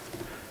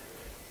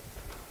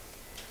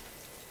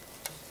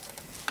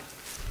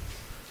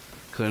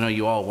I know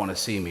you all want to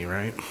see me,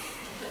 right?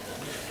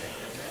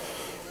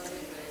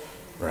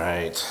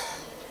 Right.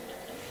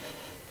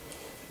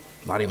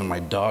 Not even my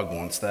dog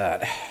wants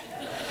that.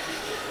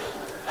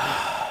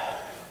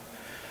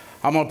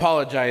 I'm going to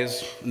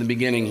apologize in the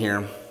beginning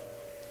here.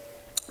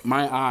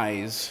 My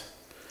eyes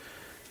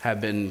have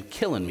been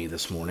killing me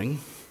this morning.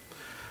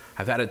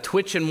 I've had a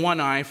twitch in one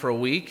eye for a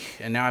week,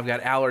 and now I've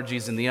got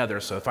allergies in the other.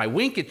 So if I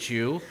wink at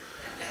you,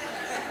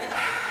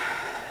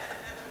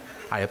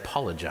 I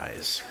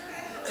apologize.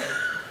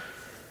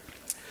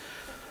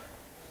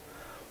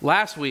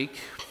 Last week,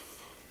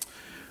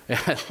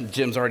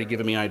 Jim's already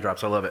given me eye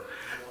drops. I love it.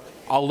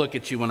 I'll look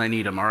at you when I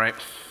need them, all right?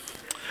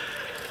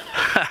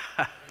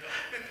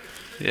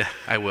 Yeah,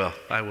 I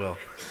will.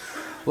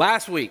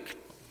 Last week,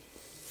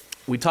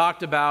 we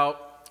talked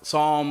about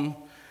Psalm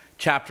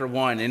chapter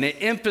 1, and it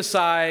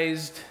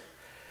emphasized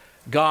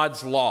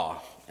God's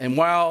law. And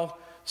while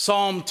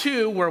Psalm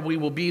 2, where we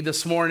will be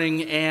this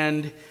morning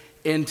and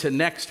into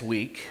next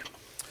week,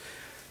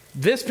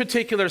 This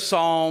particular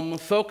psalm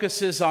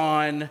focuses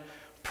on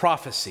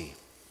prophecy.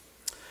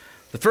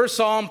 The first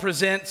psalm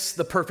presents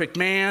the perfect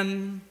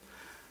man,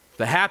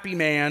 the happy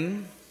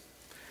man.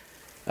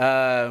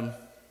 The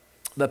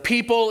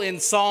people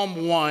in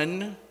Psalm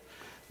 1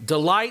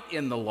 delight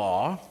in the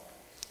law,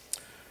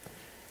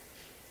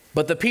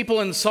 but the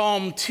people in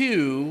Psalm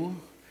 2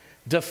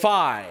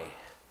 defy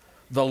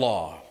the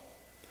law.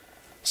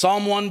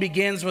 Psalm 1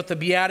 begins with the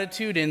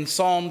beatitude, and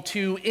Psalm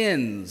 2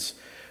 ends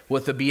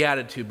with the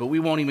beatitude, but we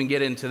won't even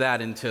get into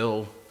that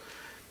until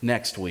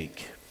next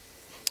week.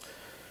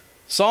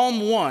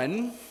 Psalm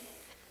 1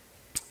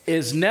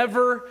 is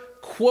never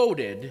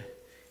quoted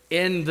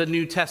in the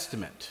New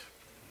Testament.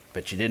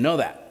 Bet you didn't know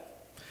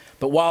that.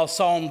 But while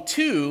Psalm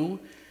 2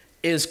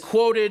 is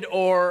quoted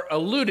or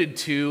alluded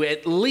to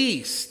at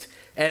least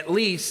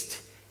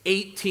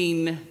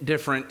 18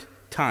 different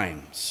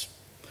times,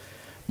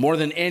 more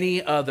than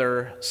any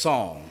other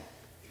psalm.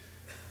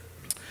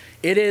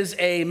 It is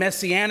a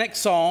messianic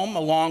psalm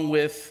along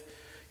with,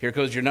 here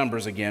goes your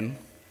numbers again,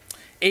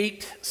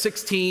 8,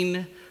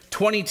 16,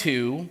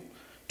 22,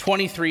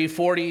 23,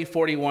 40,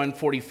 41,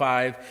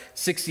 45,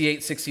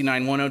 68,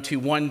 69, 102,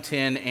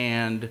 110,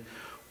 and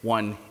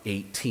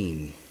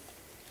 118.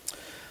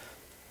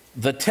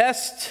 The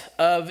test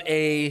of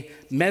a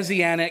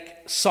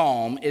messianic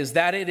psalm is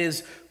that it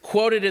is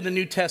quoted in the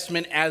New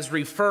Testament as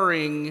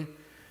referring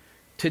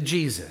to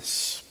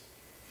Jesus.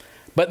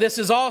 But this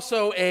is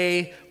also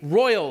a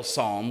royal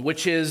psalm,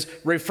 which is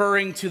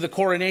referring to the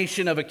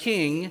coronation of a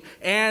king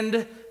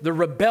and the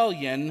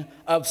rebellion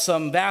of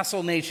some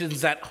vassal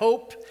nations that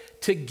hope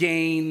to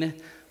gain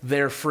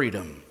their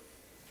freedom.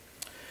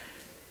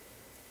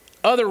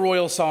 Other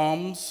royal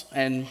psalms,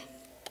 and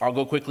I'll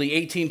go quickly,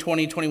 18,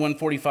 20, 21,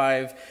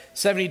 45,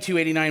 72,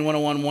 89,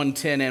 101,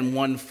 110, and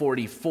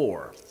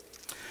 144.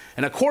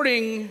 And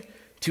according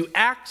to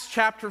Acts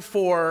chapter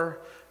 4,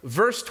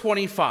 verse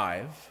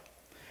 25,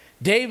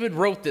 David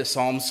wrote this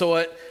psalm, so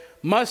it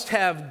must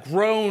have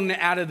grown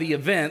out of the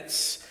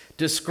events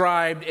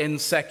described in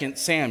 2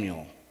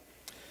 Samuel.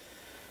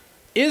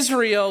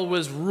 Israel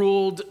was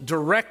ruled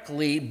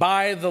directly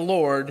by the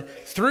Lord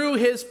through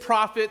his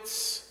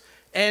prophets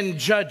and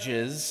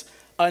judges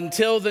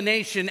until the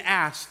nation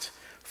asked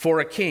for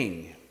a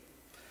king.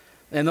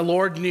 And the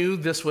Lord knew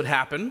this would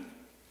happen.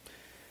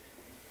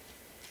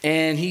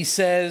 And he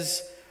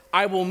says,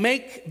 I will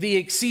make thee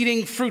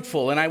exceeding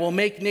fruitful, and I will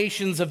make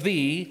nations of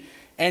thee,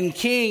 and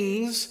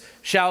kings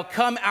shall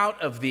come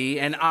out of thee,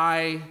 and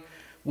I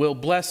will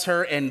bless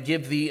her and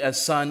give thee a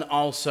son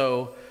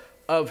also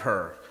of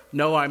her.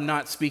 No, I'm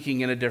not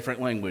speaking in a different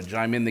language.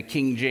 I'm in the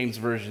King James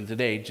Version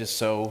today, just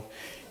so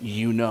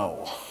you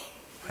know.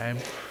 Okay?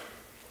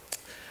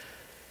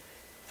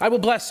 I will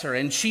bless her,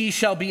 and she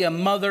shall be a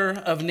mother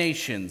of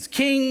nations.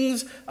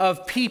 Kings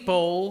of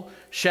people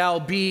shall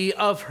be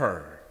of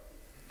her,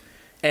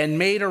 and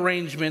made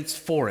arrangements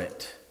for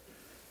it.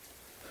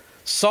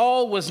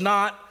 Saul was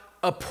not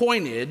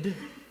appointed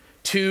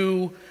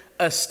to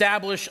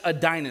establish a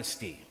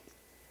dynasty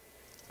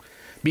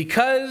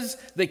because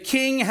the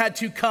king had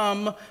to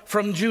come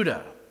from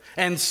Judah,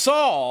 and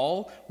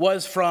Saul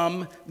was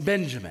from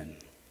Benjamin.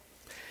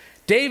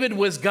 David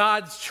was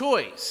God's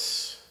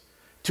choice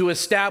to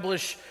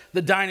establish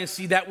the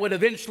dynasty that would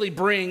eventually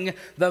bring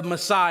the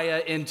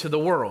Messiah into the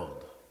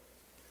world.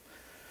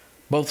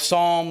 Both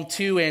Psalm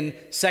 2 and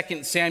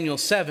 2 Samuel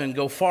 7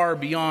 go far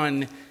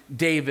beyond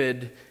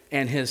David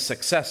and his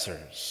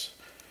successors.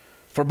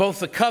 For both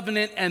the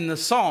covenant and the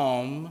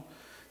psalm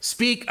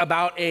speak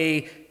about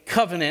a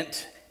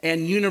covenant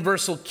and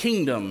universal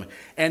kingdom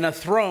and a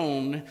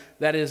throne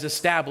that is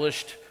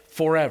established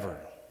forever.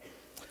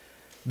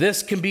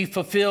 This can be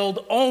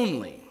fulfilled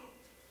only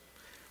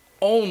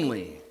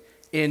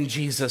in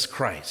Jesus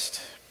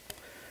Christ.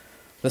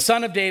 The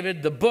Son of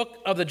David, the book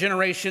of the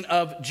generation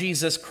of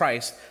Jesus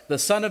Christ, the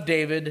Son of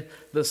David,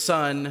 the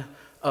son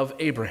of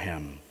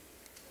Abraham.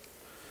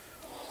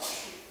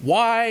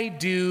 Why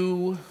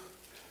do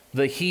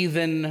the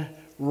heathen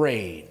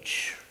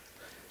rage?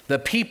 The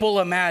people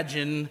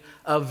imagine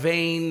a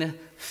vain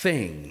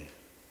thing.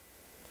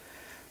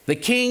 The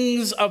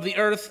kings of the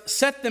earth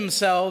set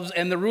themselves,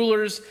 and the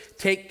rulers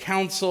take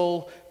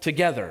counsel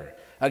together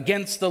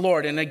against the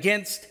Lord and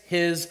against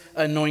his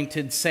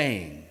anointed,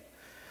 saying,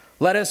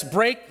 let us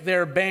break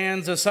their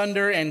bands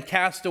asunder and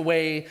cast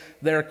away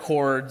their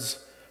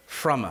cords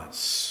from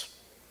us.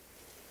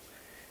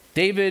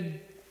 David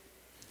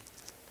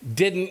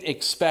didn't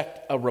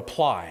expect a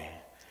reply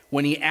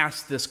when he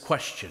asked this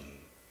question,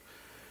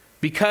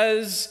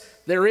 because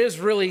there is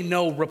really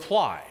no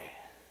reply.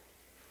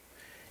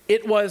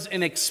 It was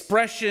an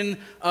expression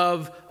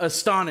of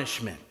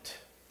astonishment.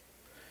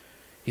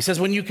 He says,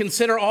 when you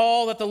consider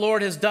all that the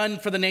Lord has done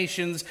for the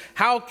nations,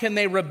 how can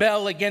they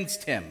rebel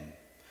against him?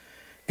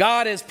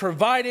 God has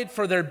provided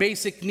for their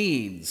basic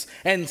needs,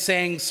 and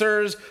saying,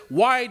 sirs,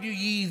 why do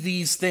ye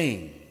these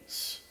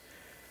things?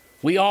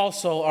 We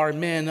also are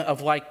men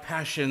of like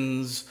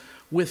passions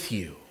with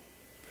you,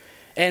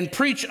 and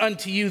preach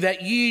unto you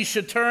that ye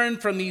should turn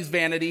from these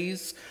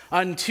vanities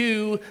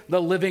unto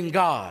the living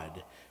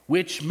God,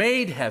 which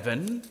made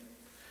heaven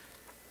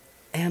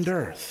and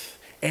earth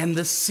and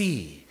the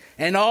sea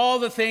and all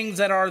the things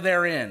that are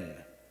therein,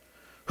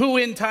 who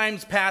in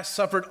times past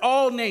suffered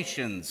all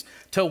nations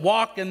to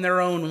walk in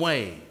their own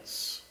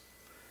ways.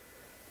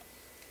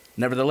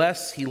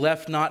 Nevertheless, he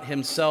left not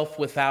himself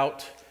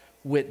without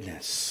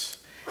witness.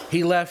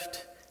 He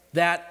left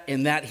that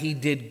in that he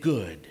did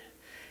good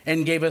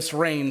and gave us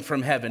rain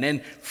from heaven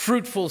and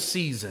fruitful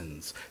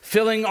seasons,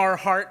 filling our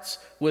hearts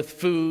with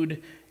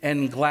food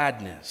and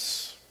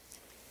gladness.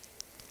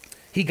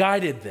 He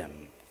guided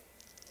them.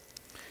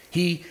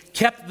 He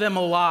kept them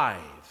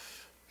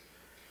alive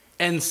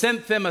and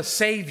sent them a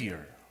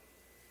Savior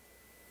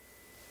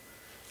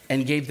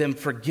and gave them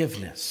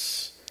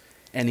forgiveness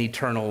and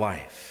eternal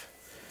life.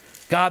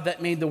 God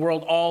that made the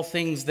world, all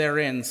things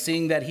therein,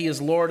 seeing that he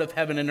is Lord of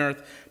heaven and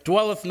earth,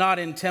 dwelleth not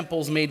in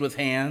temples made with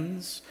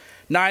hands,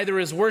 neither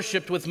is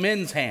worshipped with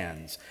men's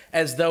hands,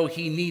 as though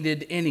he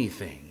needed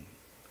anything.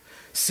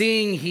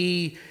 Seeing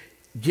he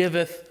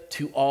giveth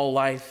to all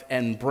life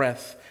and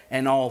breath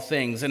and all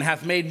things, and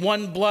hath made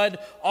one blood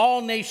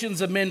all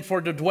nations of men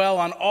for to dwell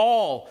on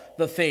all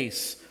the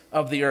face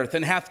of the earth,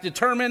 and hath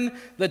determined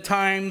the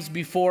times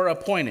before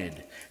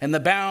appointed, and the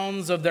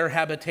bounds of their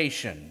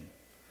habitation,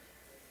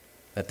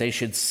 that they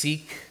should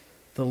seek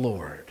the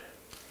Lord.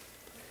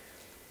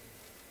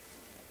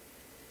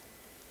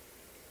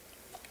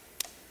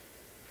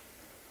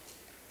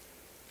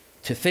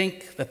 To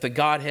think that the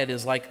Godhead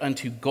is like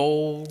unto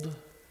gold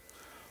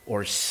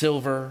or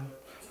silver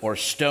or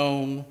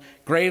stone,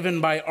 graven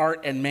by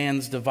art and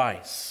man's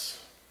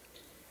device.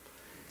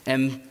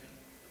 And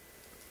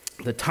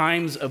the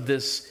times of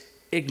this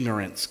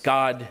ignorance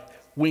God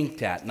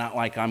winked at, not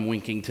like I'm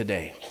winking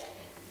today,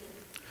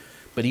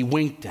 but he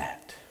winked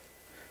at.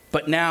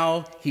 But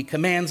now he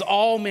commands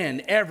all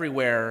men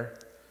everywhere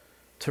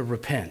to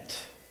repent,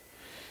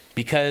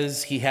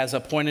 because he has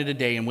appointed a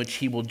day in which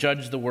he will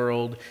judge the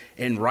world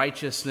in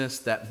righteousness,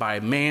 that by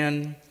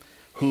man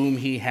whom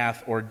he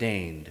hath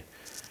ordained,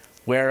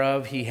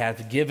 whereof he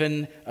hath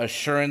given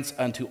assurance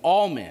unto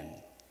all men,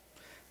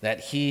 that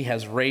he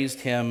has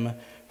raised him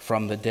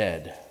from the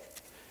dead.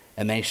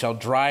 And they shall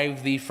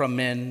drive thee from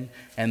men,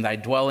 and thy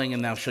dwelling,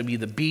 and thou shalt be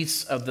the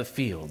beasts of the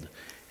field.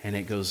 And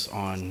it goes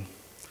on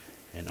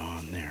and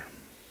on there.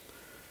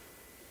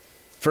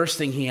 First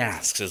thing he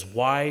asks is,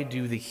 why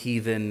do the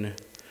heathen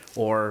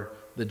or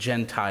the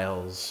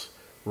Gentiles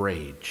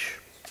rage?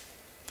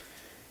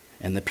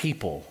 And the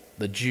people,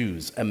 the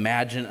Jews,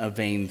 imagine a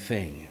vain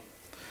thing.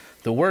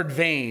 The word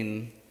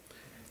vain,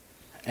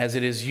 as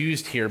it is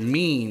used here,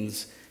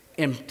 means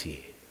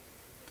empty.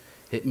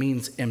 It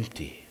means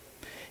empty.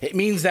 It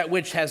means that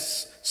which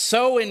has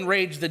so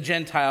enraged the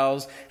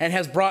Gentiles and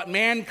has brought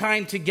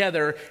mankind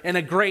together in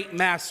a great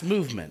mass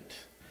movement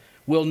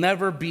will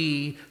never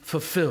be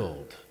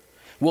fulfilled,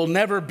 will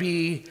never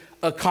be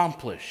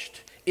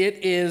accomplished.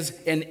 It is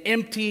an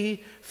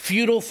empty,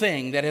 futile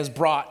thing that has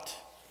brought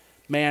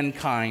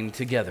mankind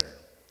together.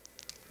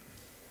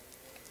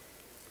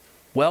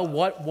 Well,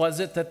 what was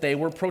it that they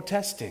were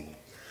protesting?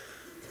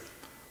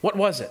 What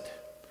was it?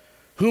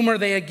 Whom are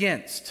they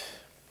against?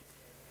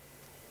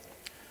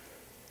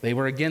 They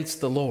were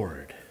against the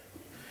Lord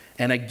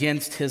and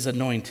against his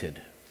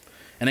anointed.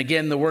 And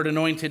again, the word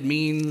anointed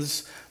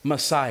means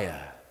Messiah.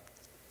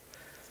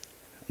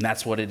 And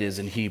that's what it is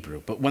in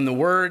Hebrew. But when the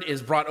word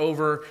is brought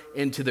over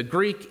into the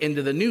Greek,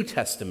 into the New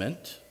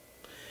Testament,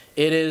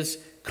 it is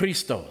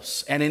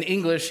Christos. And in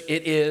English,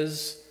 it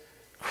is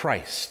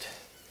Christ.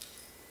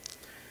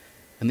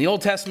 In the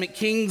Old Testament,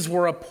 kings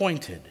were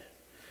appointed,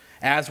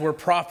 as were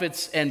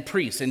prophets and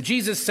priests. And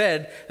Jesus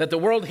said that the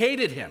world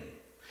hated him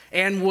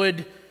and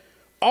would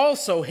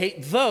also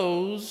hate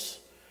those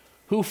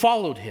who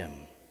followed him.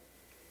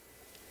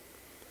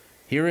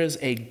 Here is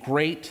a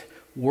great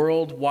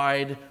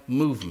worldwide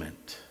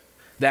movement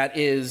that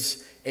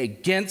is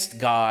against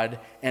God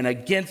and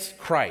against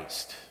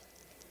Christ.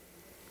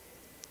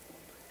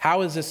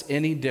 How is this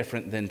any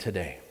different than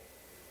today?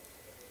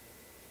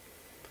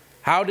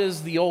 How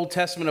does the Old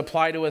Testament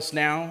apply to us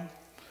now?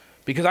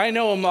 Because I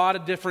know a lot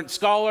of different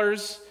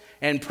scholars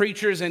and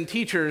preachers and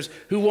teachers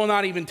who will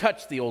not even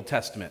touch the Old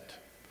Testament.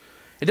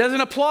 It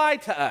doesn't apply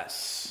to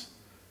us.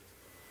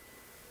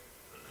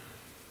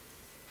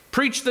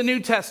 Preach the New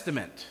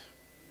Testament.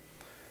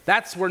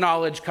 That's where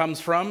knowledge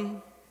comes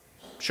from.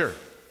 Sure.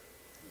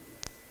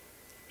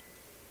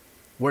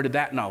 Where did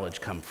that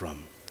knowledge come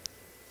from?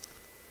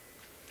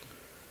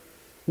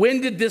 When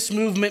did this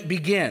movement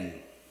begin?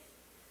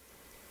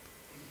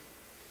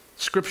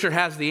 Scripture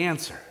has the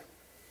answer.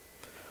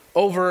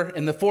 Over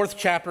in the 4th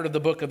chapter of the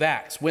book of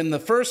Acts, when the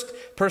first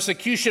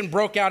persecution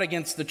broke out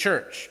against the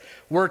church,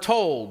 we're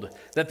told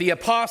that the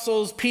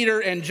apostles Peter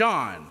and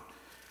John,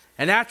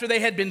 and after they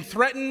had been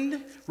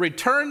threatened,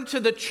 returned to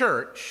the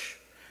church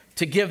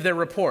to give their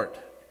report.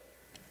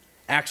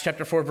 Acts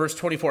chapter 4, verse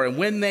 24. And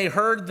when they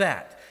heard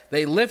that,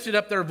 they lifted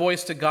up their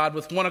voice to God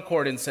with one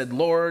accord and said,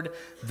 Lord,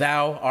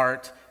 thou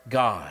art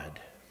God.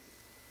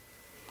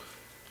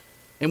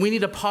 And we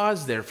need to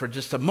pause there for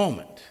just a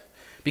moment,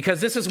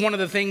 because this is one of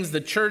the things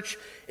the church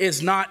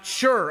is not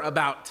sure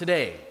about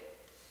today.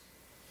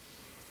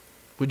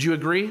 Would you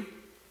agree?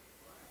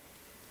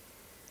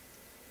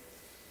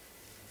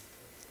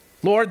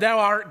 Lord, thou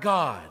art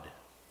God.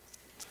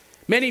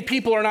 Many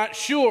people are not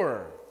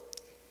sure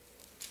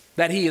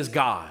that he is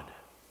God.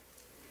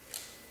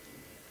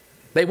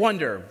 They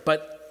wonder,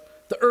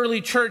 but the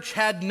early church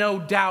had no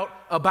doubt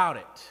about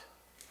it.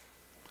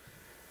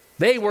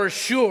 They were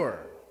sure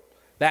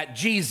that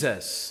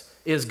Jesus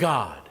is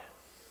God.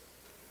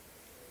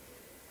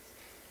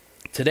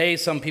 Today,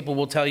 some people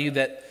will tell you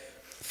that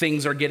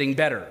things are getting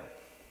better,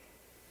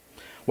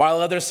 while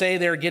others say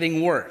they're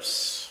getting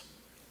worse.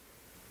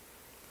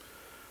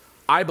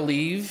 I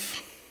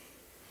believe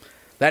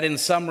that in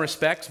some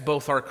respects,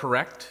 both are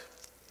correct.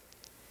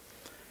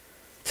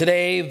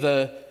 Today,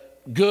 the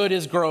good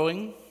is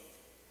growing,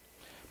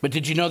 but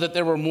did you know that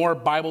there were more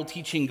Bible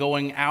teaching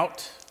going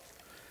out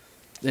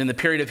in the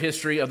period of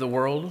history of the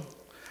world?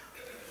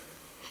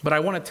 But I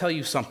want to tell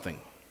you something.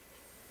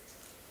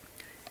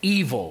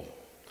 Evil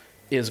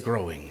is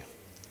growing.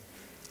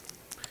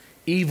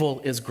 Evil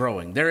is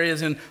growing. There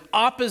is an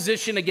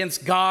opposition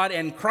against God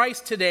and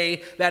Christ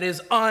today that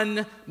is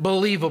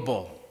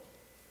unbelievable.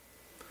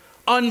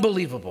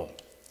 Unbelievable.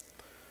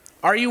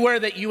 Are you aware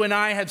that you and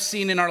I have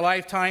seen in our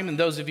lifetime, and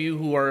those of you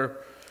who are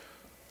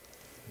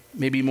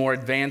maybe more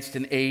advanced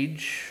in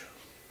age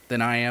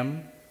than I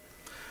am,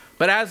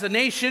 but as a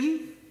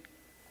nation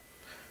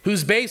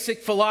whose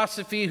basic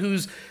philosophy,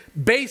 whose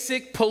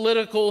basic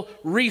political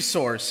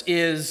resource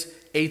is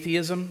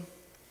atheism,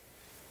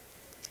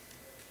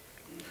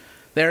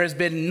 there has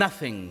been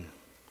nothing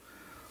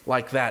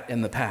like that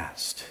in the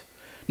past.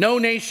 No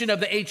nation of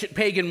the ancient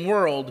pagan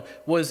world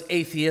was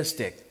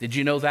atheistic. Did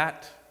you know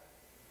that?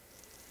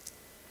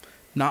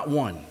 Not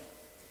one.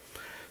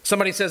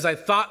 Somebody says, I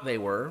thought they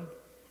were,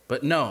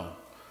 but no,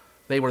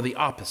 they were the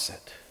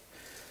opposite.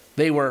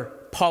 They were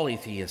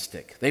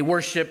polytheistic. They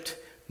worshiped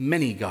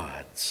many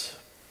gods.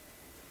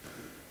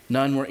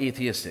 None were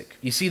atheistic.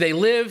 You see, they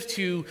lived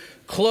to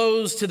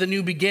close to the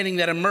new beginning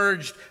that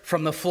emerged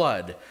from the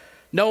flood.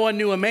 No one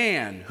knew a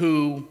man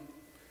who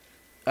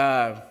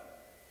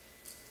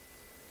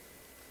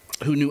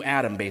knew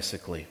Adam,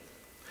 basically.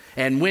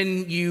 And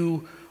when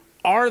you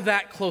are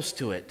that close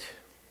to it,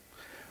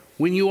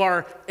 when you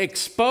are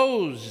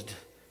exposed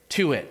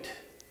to it,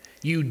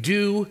 you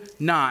do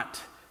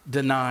not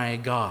deny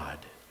God.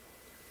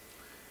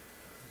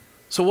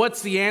 So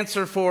what's the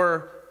answer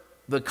for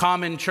the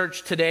common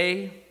church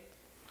today?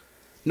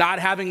 Not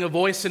having a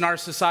voice in our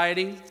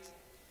society?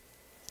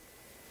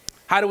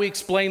 How do we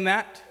explain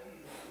that?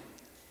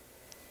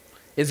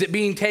 Is it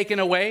being taken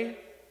away?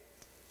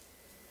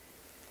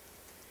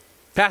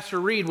 Pastor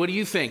Reed, what do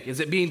you think? Is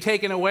it being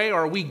taken away,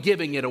 or are we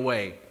giving it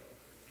away?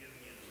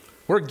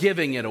 We're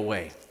giving it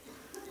away.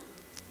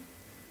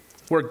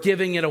 We're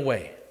giving it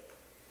away.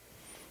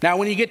 Now,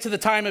 when you get to the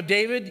time of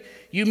David,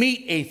 you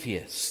meet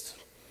atheists.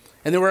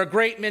 And there were a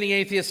great many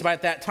atheists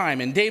about that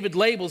time. And David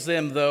labels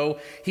them, though.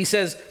 He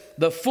says,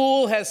 the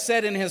fool has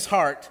said in his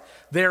heart,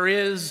 there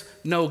is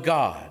no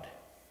God.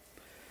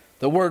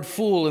 The word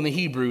fool in the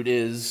Hebrew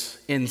is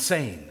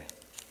insane.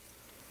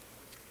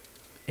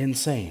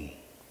 Insane.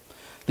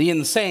 The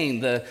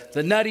insane,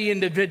 the nutty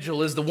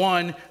individual is the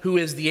one who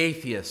is the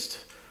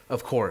atheist,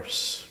 of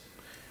course.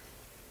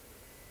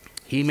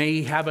 He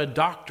may have a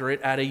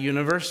doctorate at a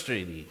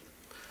university.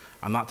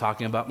 I'm not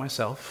talking about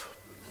myself,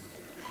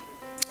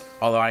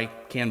 although I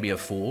can be a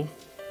fool.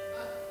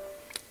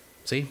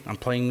 See, I'm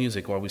playing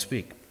music while we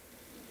speak.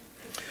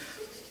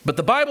 But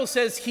the Bible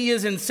says he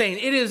is insane.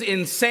 It is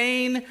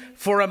insane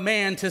for a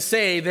man to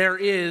say there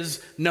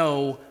is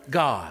no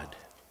God.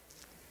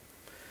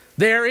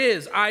 There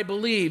is, I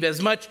believe,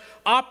 as much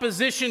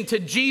opposition to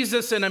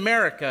Jesus in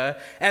America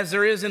as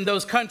there is in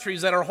those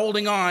countries that are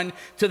holding on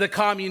to the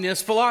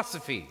communist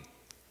philosophy.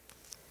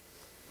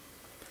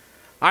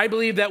 I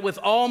believe that with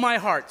all my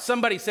heart.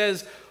 Somebody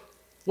says,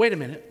 wait a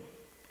minute.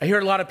 I hear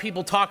a lot of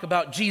people talk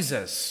about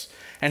Jesus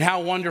and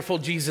how wonderful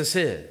Jesus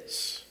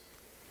is.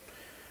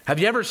 Have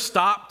you ever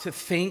stopped to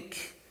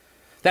think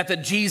that the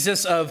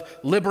Jesus of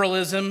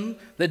liberalism,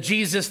 the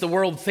Jesus the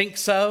world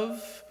thinks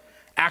of,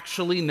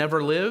 actually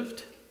never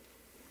lived?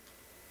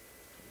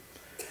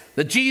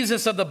 The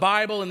Jesus of the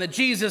Bible and the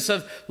Jesus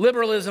of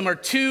liberalism are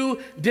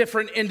two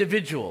different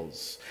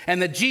individuals.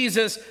 And the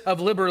Jesus of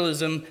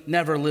liberalism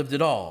never lived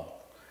at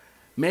all.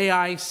 May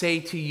I say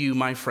to you,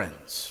 my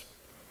friends,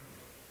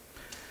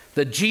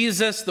 the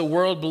Jesus the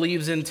world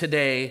believes in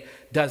today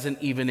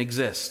doesn't even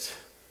exist.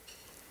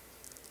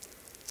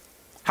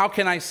 How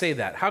can I say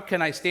that? How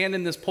can I stand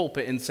in this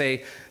pulpit and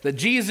say the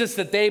Jesus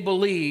that they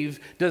believe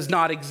does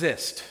not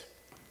exist?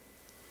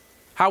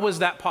 How is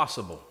that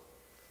possible?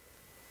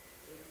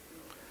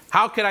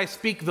 How could I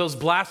speak those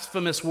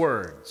blasphemous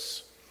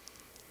words?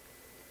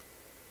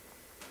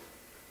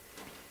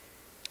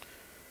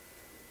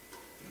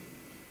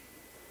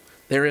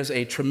 There is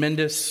a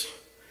tremendous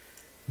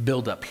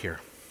buildup here.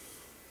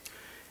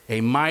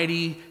 A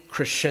mighty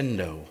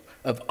crescendo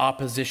of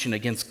opposition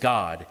against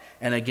God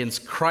and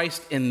against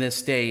Christ in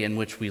this day in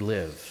which we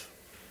live.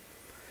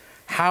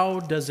 how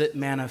does it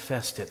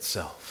manifest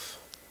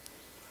itself?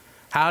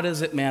 How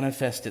does it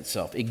manifest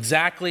itself?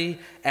 Exactly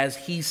as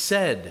he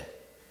said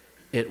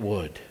it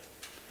would.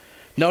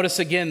 Notice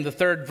again the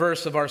third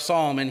verse of our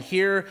psalm and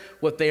hear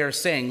what they are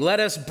saying. Let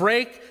us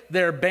break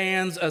their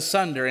bands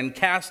asunder and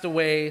cast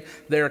away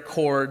their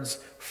cords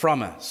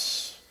from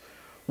us.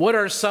 What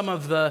are some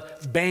of the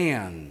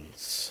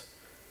bands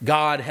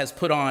God has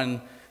put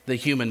on the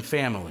human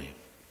family?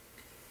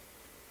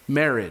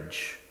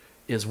 Marriage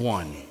is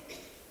one.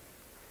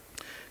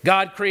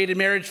 God created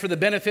marriage for the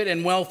benefit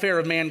and welfare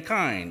of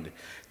mankind.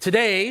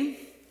 Today,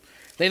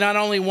 they not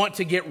only want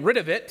to get rid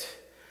of it,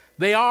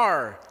 they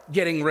are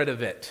getting rid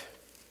of it.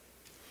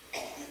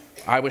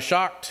 I was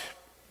shocked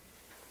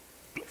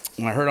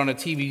when I heard on a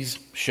TV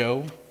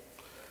show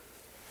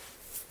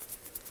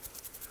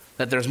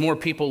that there's more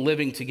people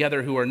living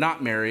together who are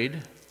not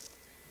married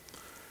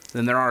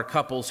than there are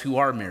couples who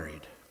are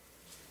married.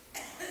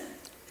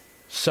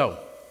 So,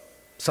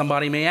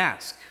 somebody may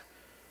ask,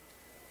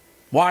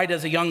 why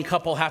does a young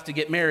couple have to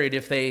get married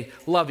if they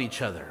love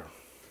each other?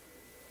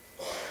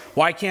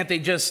 Why can't they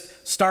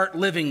just start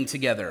living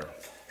together?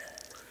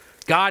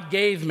 God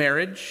gave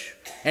marriage,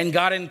 and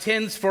God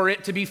intends for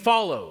it to be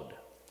followed.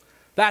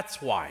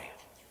 That's why.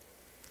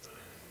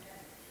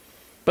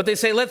 But they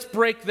say, let's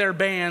break their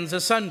bands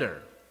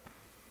asunder.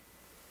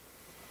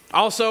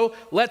 Also,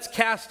 let's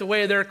cast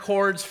away their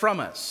cords from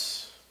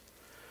us.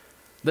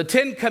 The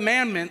 10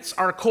 Commandments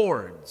are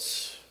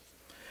cords.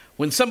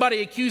 When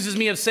somebody accuses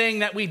me of saying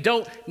that we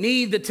don't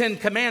need the 10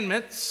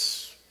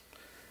 Commandments,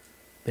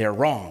 they are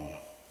wrong.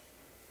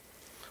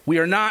 We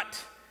are not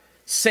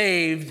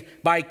saved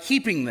by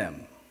keeping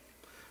them.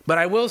 But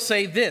I will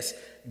say this,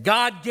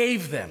 God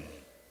gave them,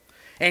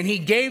 and he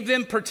gave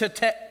them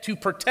to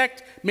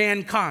protect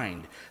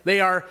mankind. They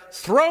are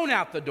thrown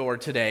out the door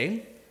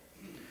today,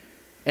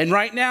 and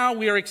right now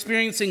we are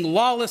experiencing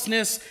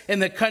lawlessness in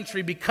the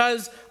country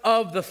because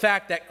of the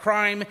fact that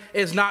crime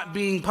is not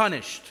being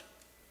punished.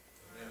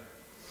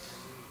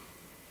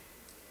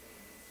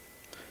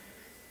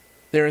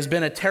 There has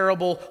been a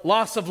terrible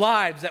loss of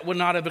lives that would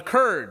not have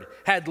occurred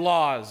had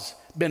laws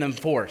been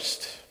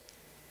enforced.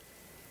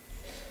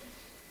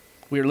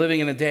 We are living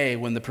in a day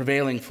when the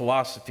prevailing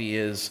philosophy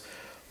is,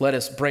 let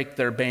us break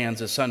their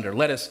bands asunder.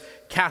 Let us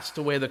cast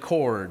away the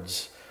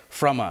cords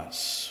from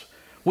us.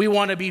 We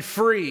want to be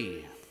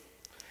free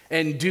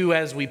and do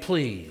as we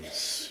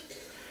please.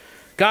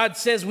 God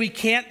says we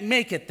can't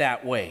make it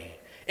that way.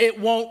 It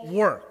won't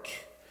work.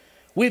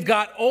 We've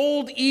got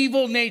old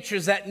evil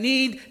natures that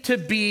need to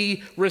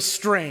be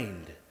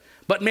restrained.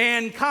 But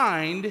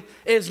mankind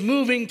is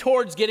moving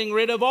towards getting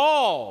rid of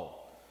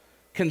all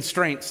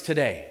constraints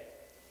today.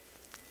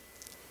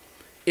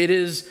 It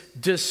is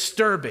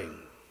disturbing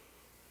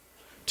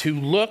to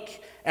look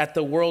at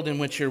the world in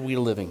which we're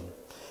living.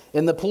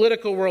 In the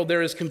political world,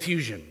 there is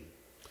confusion.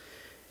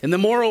 In the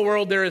moral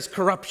world, there is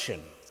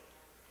corruption.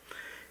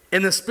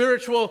 In the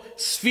spiritual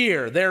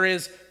sphere, there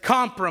is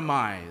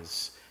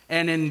compromise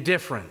and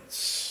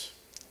indifference.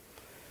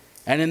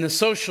 And in the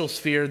social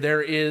sphere,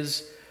 there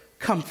is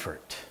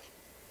comfort.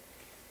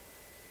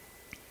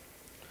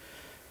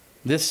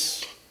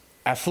 This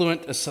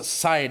affluent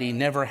society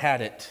never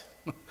had it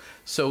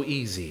so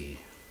easy.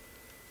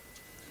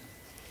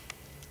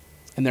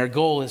 And their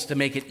goal is to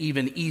make it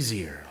even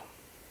easier.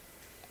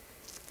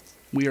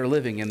 We are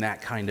living in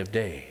that kind of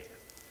day.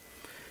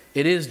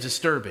 It is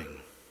disturbing.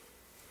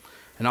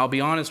 And I'll be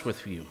honest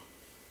with you,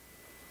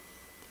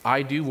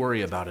 I do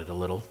worry about it a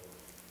little.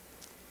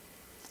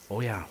 Oh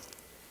yeah.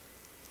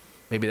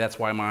 Maybe that's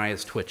why my eye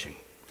is twitching.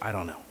 I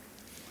don't know.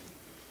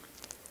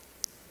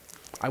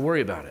 I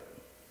worry about it.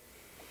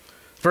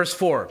 Verse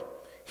 4,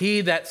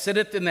 he that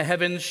sitteth in the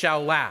heavens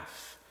shall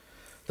laugh.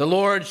 The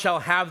Lord shall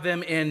have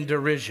them in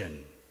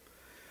derision.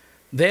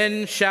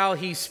 Then shall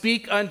he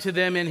speak unto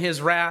them in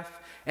his wrath,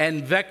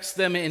 and vex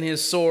them in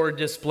his sore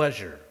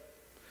displeasure.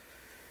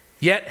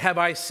 Yet have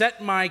I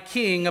set my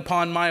king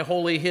upon my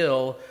holy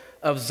hill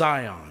of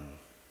Zion.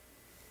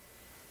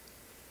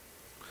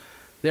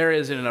 There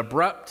is an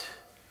abrupt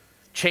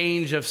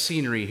change of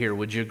scenery here,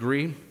 would you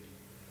agree?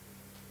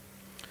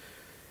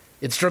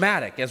 It's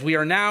dramatic. As we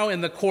are now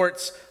in the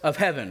courts of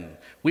heaven,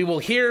 we will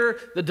hear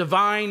the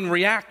divine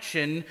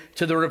reaction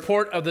to the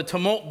report of the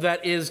tumult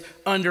that is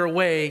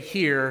underway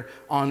here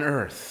on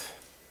earth.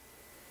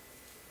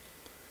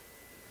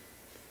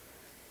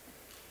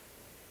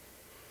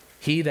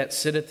 He that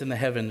sitteth in the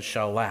heavens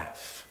shall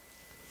laugh.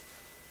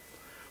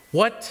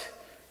 What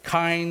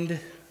kind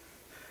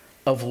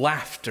of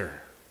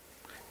laughter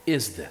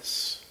is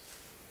this?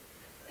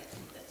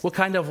 What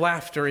kind of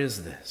laughter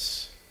is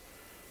this?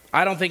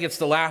 I don't think it's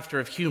the laughter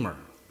of humor.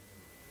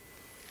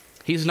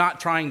 He's not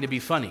trying to be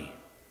funny.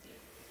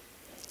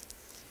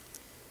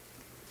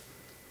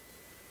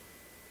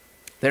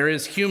 There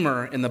is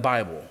humor in the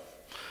Bible.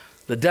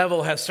 The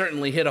devil has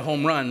certainly hit a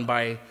home run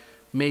by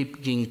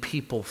making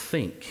people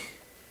think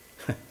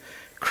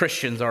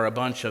Christians are a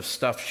bunch of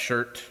stuffed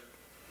shirt,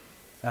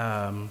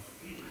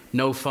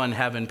 no fun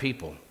having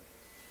people.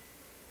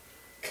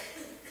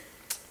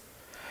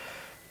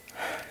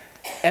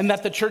 and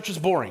that the church is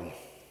boring.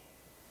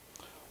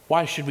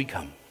 Why should we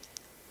come?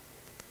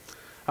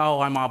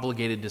 Oh, I'm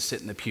obligated to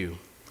sit in the pew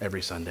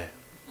every Sunday.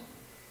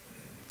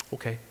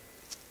 Okay.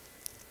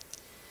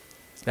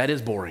 That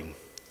is boring.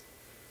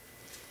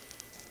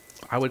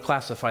 I would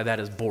classify that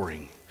as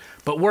boring.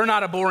 But we're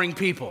not a boring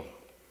people.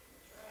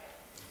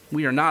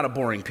 We are not a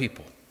boring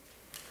people.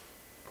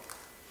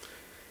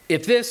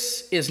 If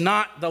this is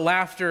not the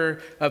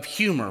laughter of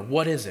humor,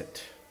 what is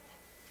it?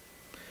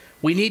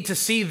 We need to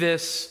see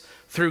this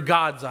through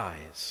God's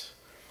eyes.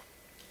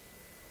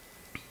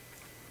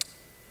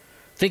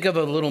 Think of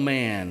a little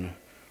man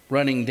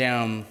running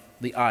down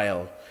the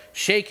aisle,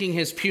 shaking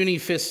his puny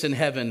fists in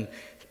heaven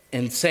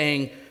and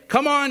saying,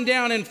 "Come on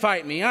down and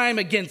fight me. I'm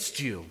against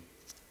you."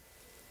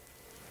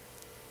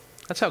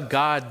 That's how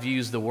God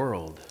views the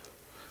world.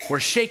 We're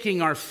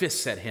shaking our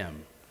fists at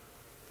him.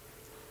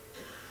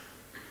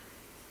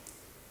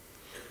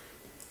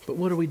 But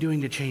what are we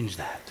doing to change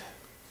that?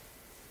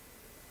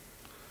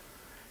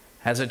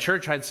 As a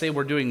church, I'd say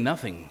we're doing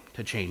nothing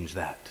to change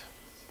that.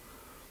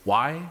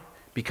 Why?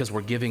 Because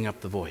we're giving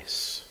up the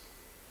voice.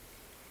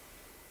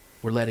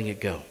 We're letting it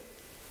go.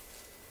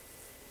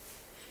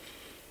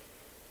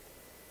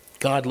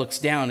 God looks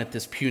down at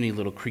this puny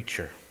little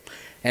creature,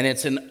 and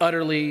it's an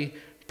utterly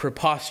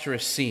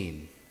preposterous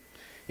scene.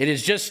 It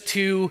is just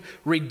too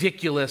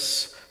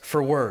ridiculous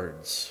for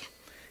words.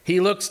 He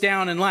looks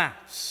down and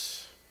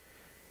laughs.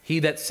 He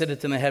that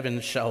sitteth in the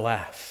heavens shall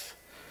laugh.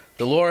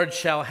 The Lord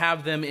shall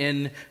have them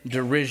in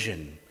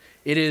derision.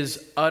 It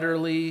is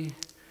utterly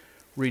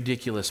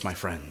ridiculous, my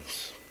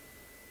friends.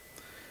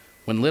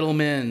 When little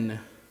men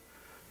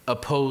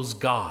oppose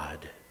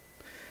God,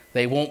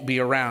 they won't be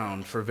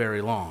around for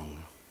very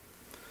long.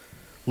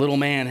 Little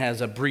man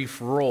has a brief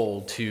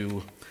role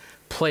to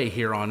play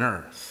here on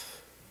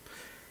earth,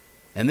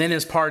 and then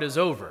his part is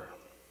over.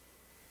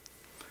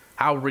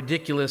 How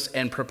ridiculous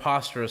and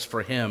preposterous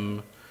for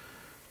him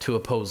to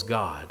oppose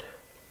God.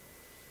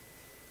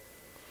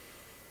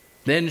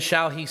 Then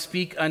shall he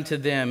speak unto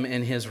them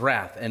in his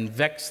wrath, and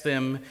vex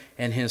them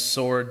in his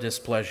sore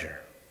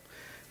displeasure.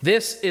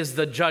 This is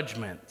the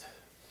judgment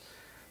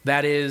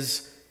that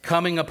is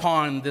coming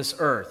upon this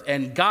earth.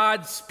 And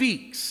God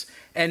speaks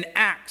and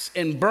acts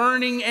in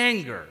burning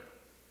anger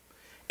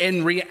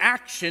in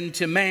reaction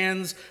to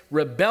man's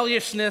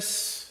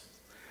rebelliousness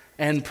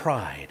and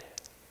pride.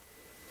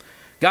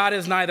 God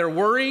is neither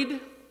worried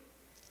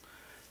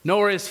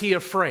nor is he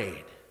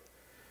afraid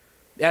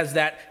as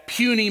that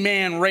puny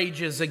man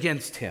rages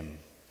against him.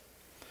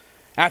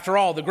 After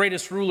all, the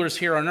greatest rulers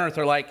here on earth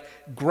are like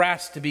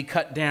grass to be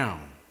cut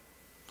down,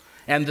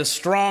 and the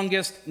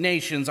strongest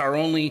nations are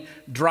only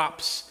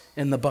drops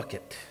in the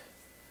bucket.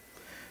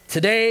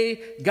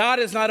 Today, God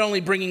is not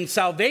only bringing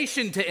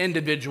salvation to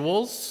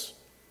individuals,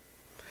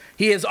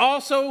 he is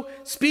also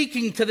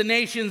speaking to the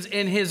nations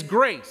in his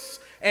grace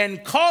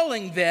and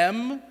calling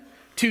them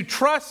to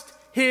trust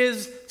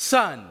his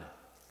Son.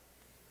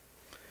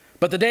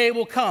 But the day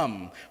will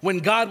come when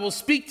God will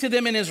speak to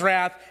them in his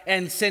wrath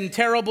and send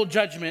terrible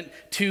judgment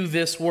to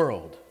this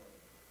world.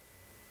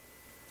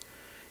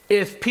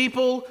 If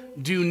people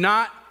do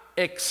not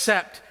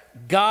accept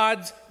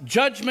God's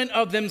judgment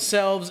of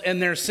themselves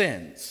and their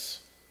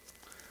sins,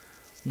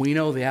 we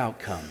know the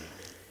outcome.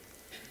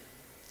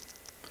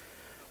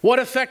 What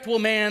effect will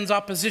man's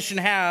opposition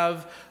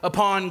have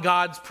upon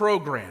God's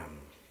program?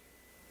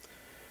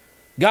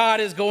 God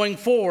is going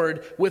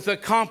forward with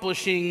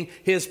accomplishing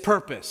his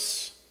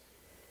purpose.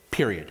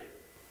 Period.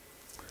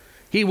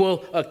 He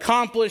will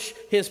accomplish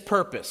his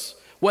purpose.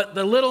 What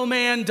the little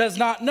man does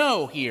not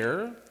know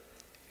here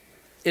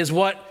is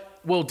what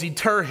will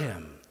deter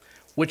him,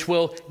 which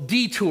will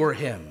detour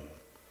him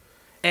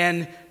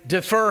and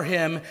defer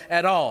him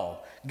at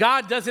all.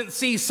 God doesn't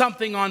see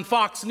something on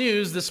Fox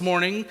News this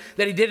morning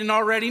that he didn't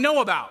already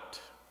know about.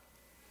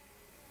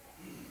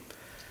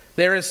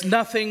 There is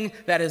nothing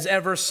that has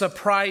ever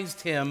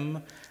surprised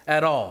him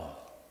at all.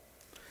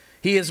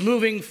 He is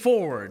moving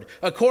forward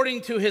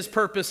according to his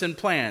purpose and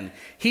plan.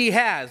 He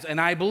has, and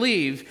I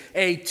believe,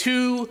 a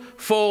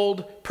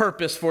twofold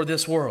purpose for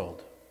this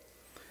world.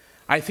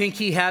 I think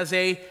he has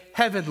a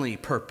heavenly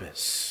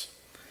purpose,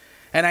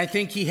 and I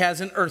think he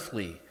has an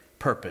earthly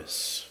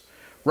purpose.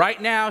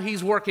 Right now,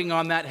 he's working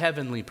on that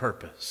heavenly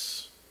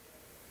purpose.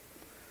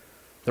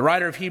 The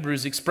writer of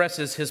Hebrews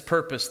expresses his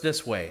purpose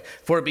this way: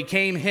 for it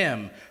became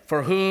him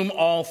for whom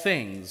all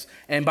things,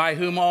 and by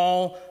whom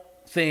all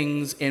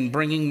things, in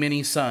bringing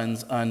many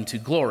sons unto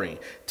glory,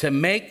 to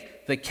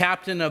make the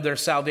captain of their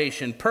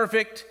salvation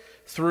perfect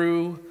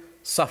through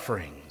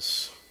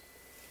sufferings.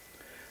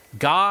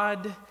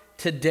 God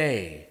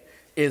today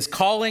is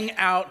calling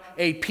out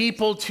a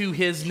people to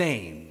his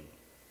name.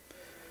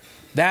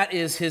 That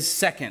is his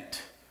second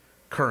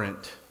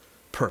current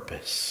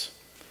purpose.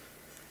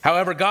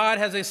 However, God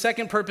has a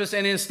second purpose,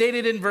 and it is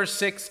stated in verse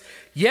 6,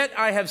 "Yet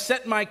I have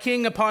set my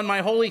king upon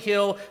my holy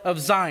hill of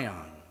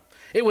Zion."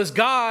 It was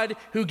God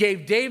who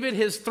gave David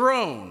his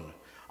throne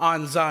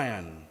on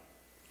Zion.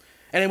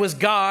 And it was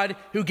God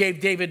who gave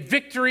David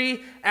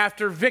victory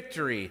after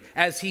victory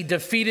as he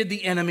defeated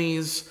the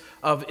enemies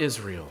of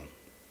Israel.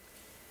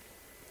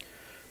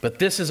 But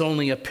this is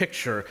only a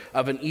picture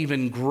of an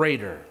even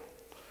greater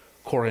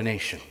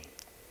coronation.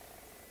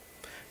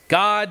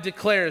 God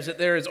declares that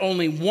there is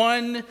only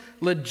one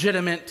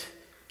legitimate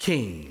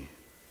king,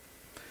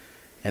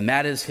 and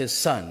that is his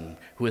Son,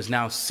 who is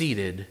now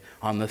seated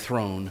on the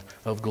throne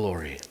of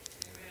glory.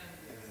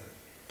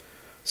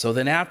 So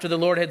then after the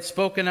Lord had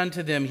spoken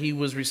unto them, he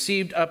was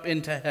received up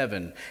into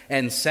heaven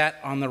and sat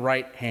on the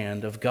right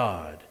hand of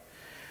God.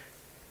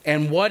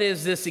 And what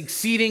is this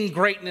exceeding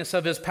greatness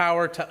of his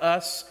power to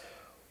us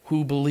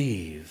who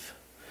believe?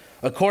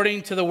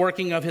 According to the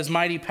working of his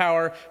mighty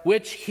power,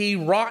 which he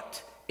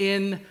wrought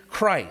in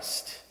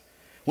Christ,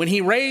 when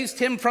he raised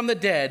him from the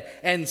dead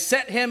and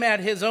set him at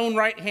his own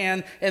right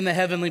hand in the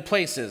heavenly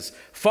places,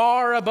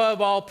 far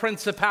above all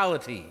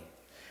principality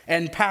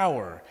and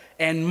power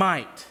and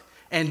might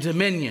and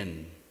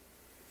dominion,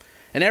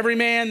 and every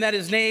man that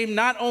is named,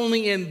 not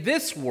only in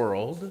this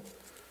world,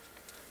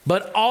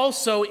 but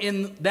also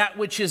in that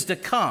which is to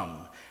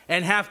come,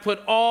 and hath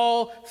put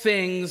all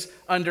things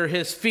under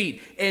his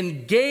feet,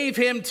 and gave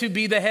him to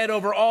be the head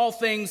over all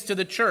things to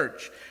the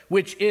church,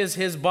 which is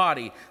his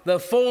body, the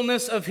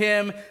fullness of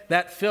him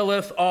that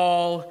filleth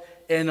all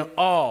in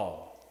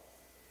all.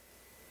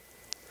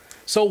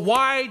 So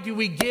why do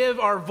we give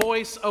our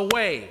voice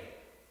away?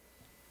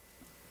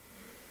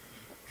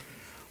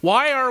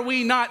 Why are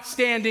we not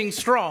standing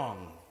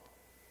strong?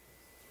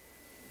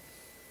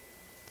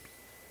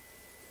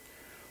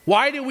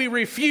 Why do we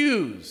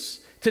refuse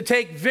to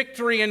take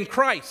victory in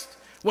Christ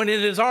when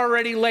it is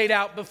already laid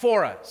out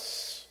before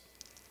us?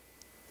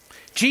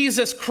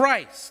 Jesus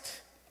Christ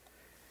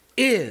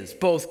is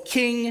both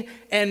king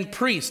and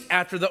priest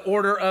after the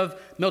order of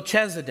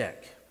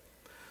Melchizedek.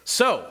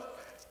 So,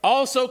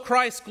 also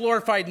Christ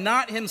glorified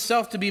not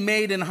himself to be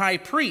made an high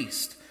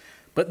priest,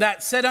 but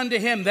that said unto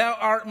him, Thou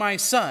art my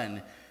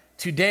son,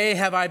 today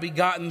have I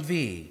begotten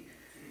thee.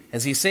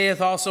 As he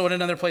saith also in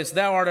another place,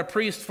 Thou art a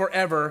priest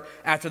forever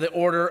after the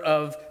order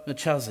of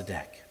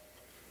Melchizedek.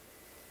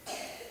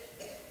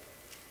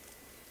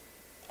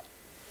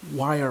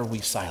 Why are we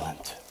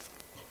silent?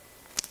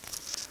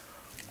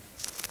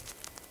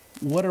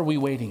 What are we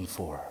waiting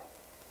for?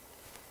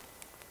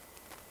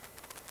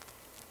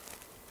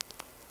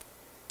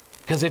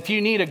 Because if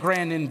you need a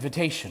grand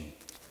invitation,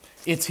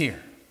 it's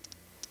here.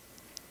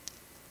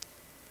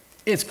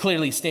 It's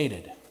clearly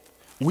stated.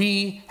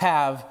 We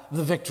have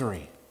the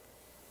victory.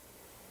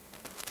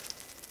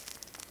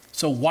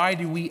 So why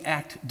do we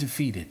act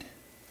defeated?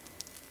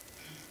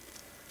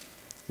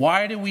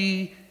 Why do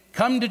we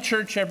come to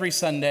church every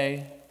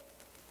Sunday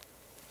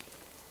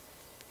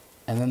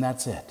and then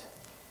that's it?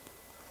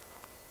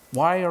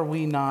 Why are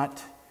we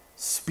not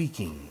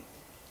speaking?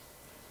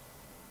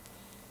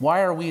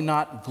 Why are we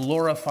not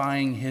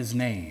glorifying his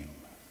name?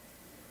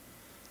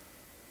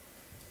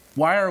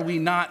 Why are we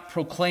not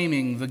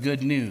proclaiming the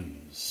good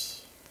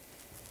news?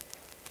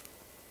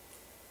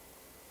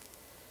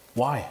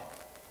 Why?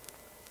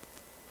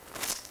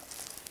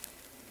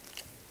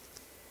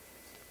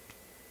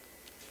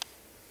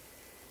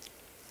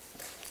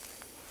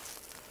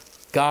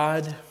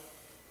 God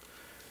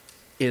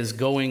is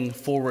going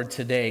forward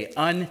today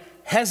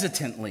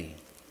unhesitantly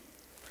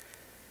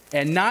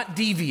and not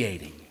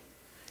deviating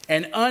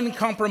and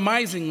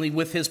uncompromisingly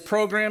with his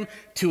program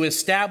to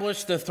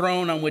establish the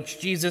throne on which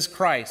Jesus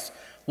Christ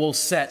will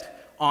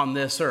set on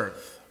this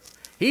earth.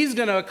 He's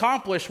going to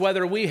accomplish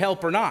whether we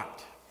help or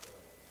not.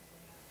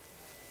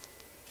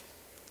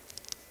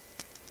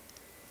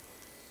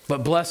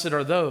 But blessed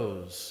are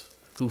those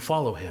who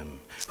follow him,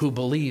 who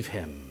believe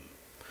him,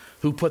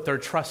 who put their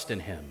trust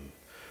in him,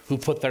 who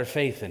put their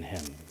faith in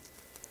him.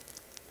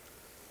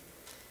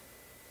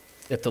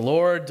 If the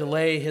Lord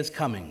delay his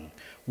coming,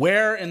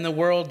 where in the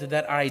world did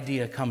that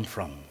idea come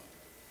from?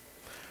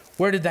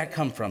 Where did that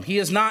come from? He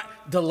is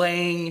not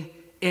delaying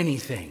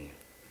anything.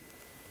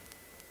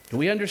 Do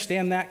we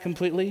understand that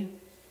completely?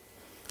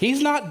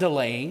 He's not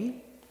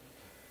delaying.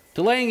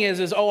 Delaying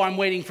is, oh, I'm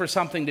waiting for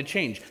something to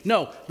change.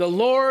 No, the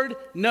Lord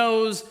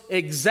knows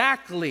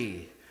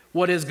exactly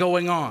what is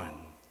going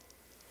on.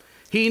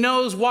 He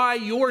knows why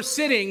you're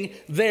sitting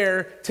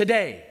there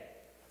today.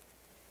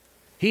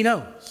 He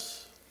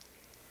knows.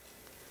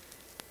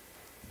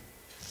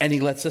 And he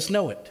lets us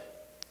know it.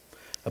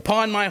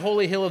 Upon my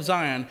holy hill of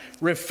Zion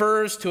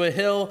refers to a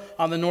hill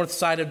on the north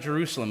side of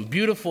Jerusalem,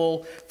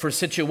 beautiful for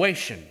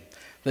situation.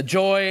 The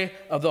joy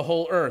of the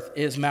whole earth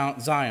is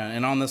Mount Zion,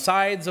 and on the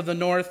sides of the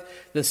north,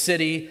 the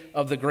city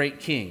of the great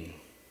king.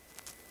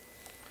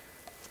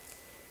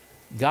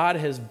 God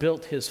has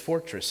built his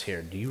fortress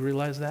here. Do you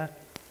realize that?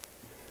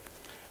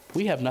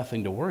 We have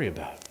nothing to worry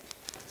about.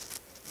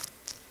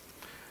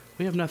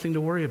 We have nothing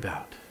to worry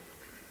about.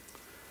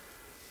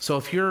 So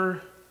if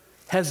you're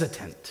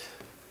hesitant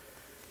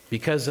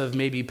because of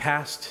maybe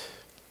past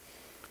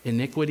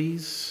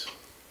iniquities,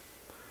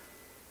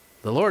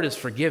 the Lord has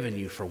forgiven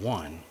you for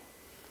one.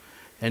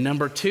 And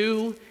number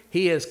two,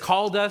 he has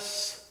called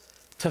us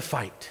to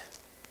fight.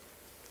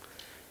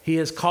 He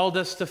has called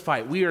us to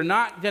fight. We are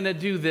not going to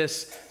do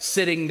this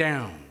sitting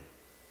down.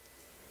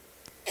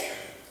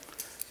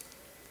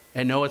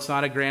 And no, it's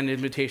not a grand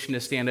invitation to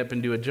stand up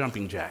and do a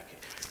jumping jack.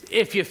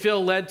 If you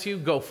feel led to,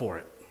 go for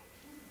it.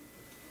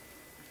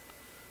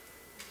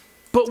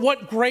 But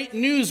what great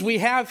news we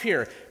have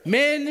here.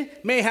 Men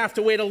may have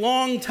to wait a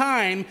long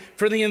time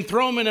for the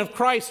enthronement of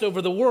Christ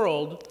over the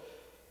world,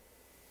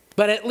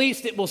 but at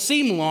least it will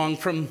seem long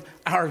from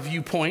our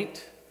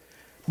viewpoint.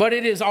 But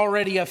it is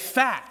already a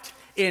fact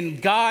in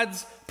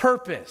God's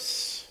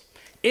purpose.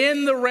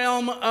 In the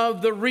realm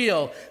of the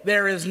real,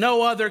 there is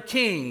no other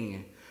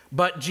king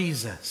but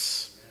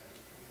Jesus.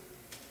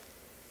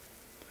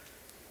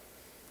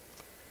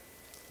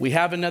 We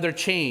have another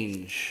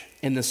change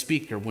in the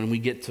speaker when we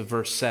get to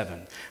verse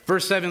 7.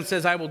 Verse 7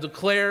 says, I will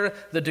declare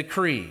the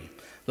decree.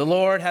 The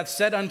Lord hath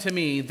said unto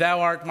me,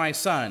 Thou art my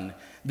son.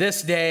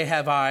 This day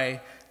have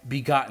I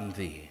begotten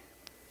thee.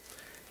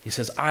 He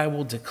says, I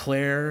will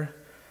declare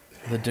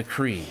the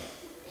decree.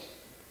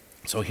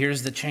 So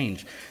here's the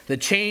change. The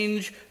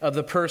change of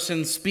the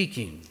person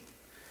speaking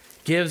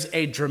gives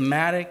a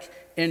dramatic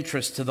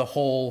interest to the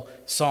whole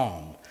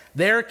psalm.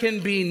 There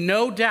can be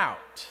no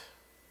doubt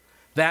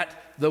that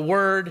the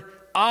word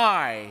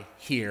I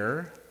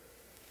here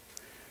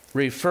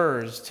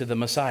refers to the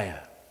Messiah.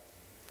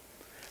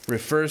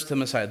 Refers to the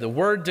Messiah. The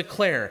word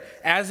declare,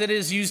 as it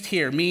is used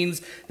here,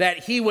 means that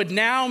he would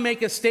now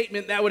make a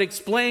statement that would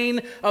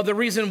explain of the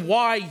reason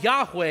why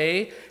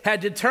Yahweh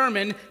had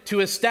determined to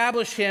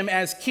establish him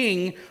as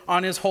king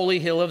on his holy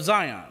hill of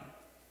Zion.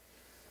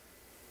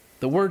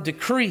 The word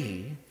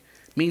decree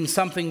means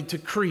something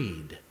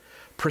decreed,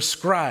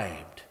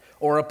 prescribed,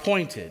 or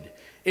appointed.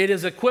 It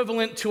is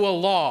equivalent to a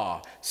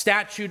law,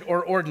 statute,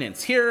 or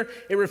ordinance. Here,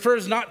 it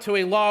refers not to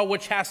a law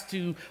which has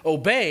to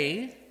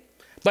obey,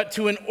 but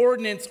to an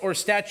ordinance or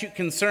statute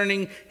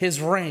concerning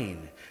his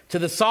reign, to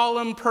the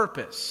solemn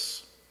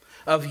purpose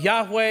of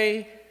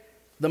Yahweh,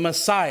 the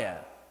Messiah,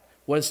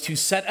 was to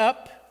set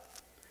up,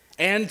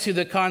 and to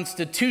the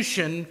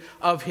constitution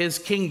of his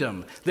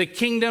kingdom, the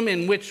kingdom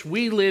in which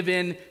we live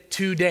in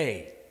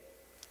today.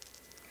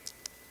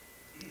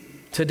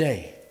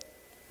 Today.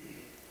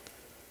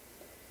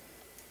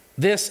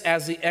 This,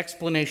 as the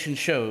explanation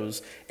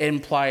shows,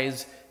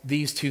 implies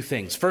these two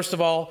things. First of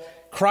all,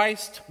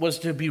 Christ was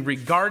to be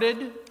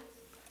regarded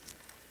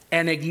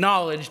and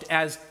acknowledged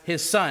as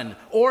his son,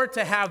 or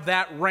to have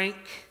that rank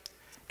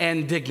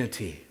and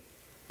dignity.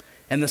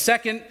 And the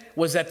second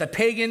was that the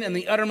pagan and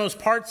the uttermost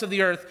parts of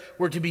the earth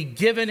were to be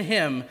given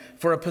him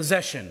for a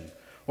possession,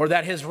 or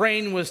that his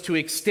reign was to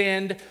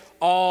extend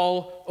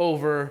all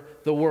over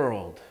the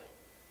world.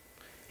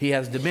 He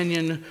has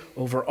dominion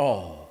over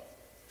all.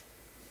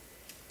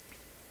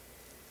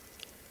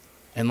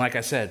 And like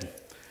I said,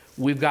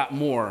 we've got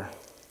more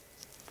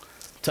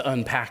to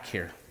unpack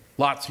here.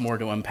 Lots more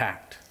to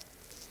unpack.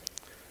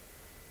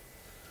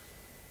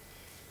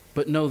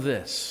 But know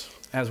this,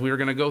 as we are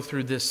going to go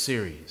through this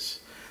series,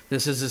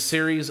 this is a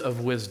series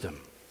of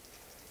wisdom.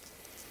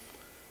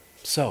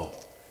 So,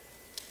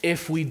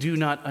 if we do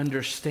not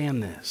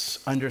understand this,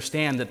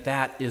 understand that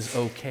that is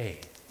okay.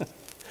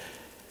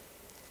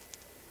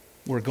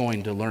 We're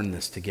going to learn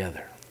this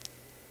together.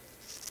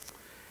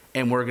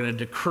 And we're going to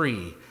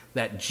decree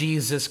that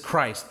Jesus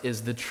Christ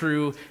is the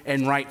true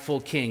and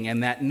rightful king,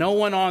 and that no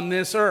one on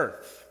this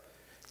earth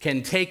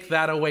can take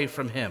that away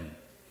from him.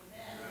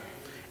 Amen.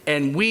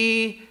 And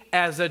we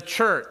as a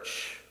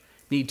church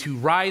need to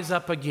rise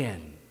up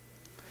again.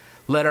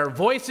 Let our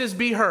voices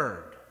be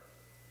heard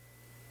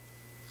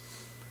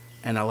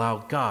and allow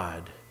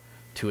God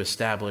to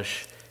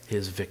establish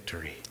his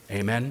victory.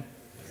 Amen?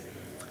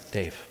 Amen.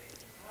 Dave.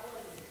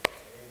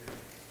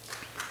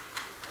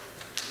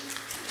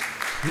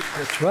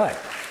 That's right.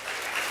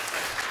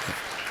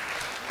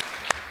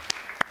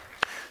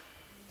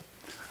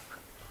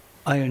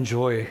 I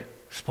enjoy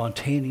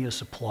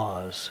spontaneous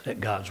applause at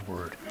God's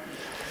word.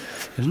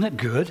 Isn't that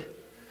good?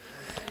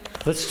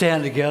 Let's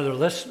stand together.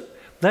 Let's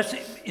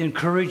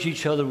encourage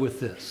each other with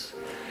this.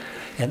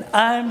 And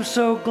I'm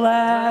so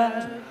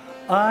glad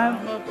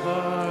I'm a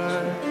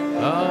part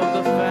of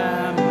the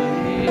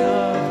family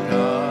of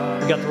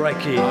God. You got the right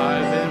key.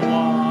 I've been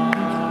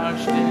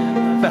washed in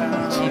the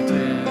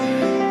fountain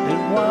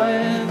and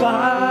washed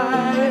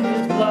by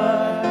his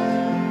blood.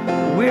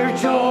 We're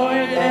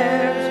joint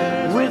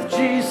heirs with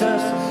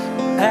Jesus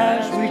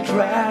as we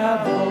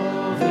travel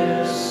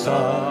this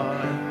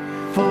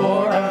side.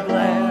 For I'm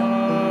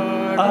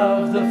glad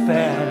of the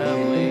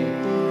family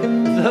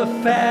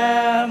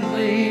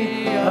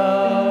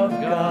of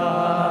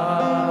God.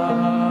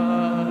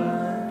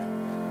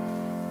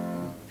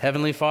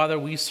 Heavenly Father,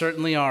 we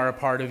certainly are a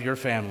part of your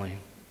family.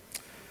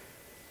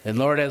 And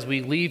Lord, as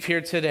we leave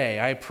here today,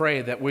 I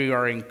pray that we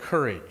are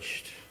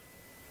encouraged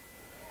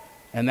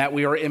and that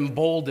we are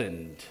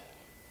emboldened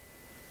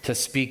to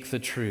speak the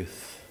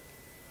truth,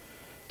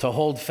 to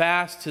hold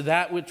fast to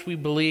that which we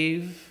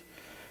believe,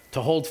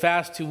 to hold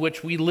fast to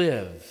which we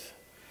live,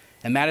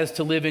 and that is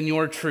to live in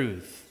your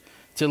truth,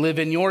 to live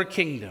in your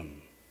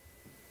kingdom.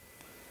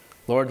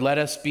 Lord, let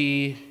us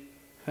be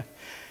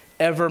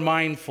ever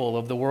mindful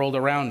of the world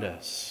around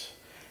us,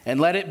 and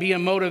let it be a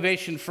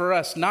motivation for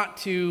us not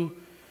to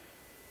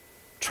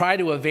try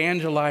to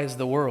evangelize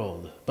the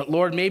world, but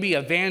Lord, maybe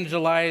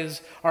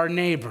evangelize our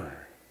neighbor,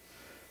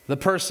 the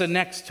person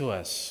next to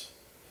us,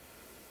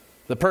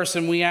 the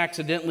person we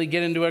accidentally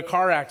get into a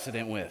car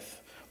accident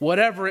with.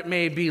 Whatever it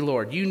may be,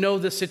 Lord, you know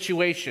the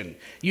situation.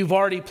 You've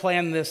already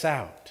planned this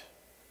out.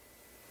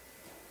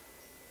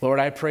 Lord,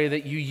 I pray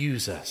that you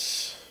use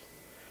us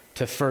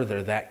to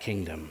further that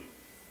kingdom,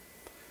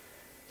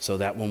 so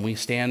that when we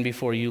stand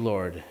before you,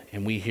 Lord,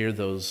 and we hear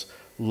those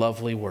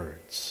lovely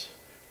words,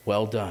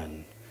 well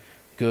done,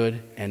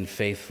 good and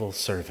faithful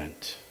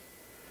servant,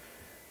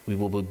 we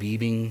will be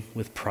beaming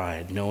with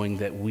pride, knowing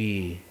that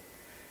we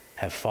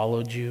have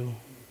followed you,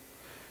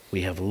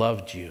 we have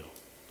loved you,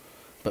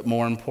 but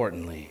more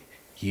importantly,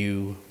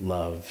 you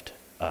loved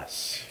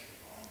us.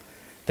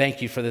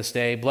 Thank you for this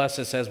day. Bless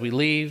us as we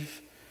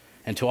leave,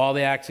 and to all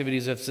the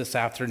activities of this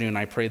afternoon,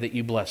 I pray that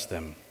you bless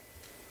them.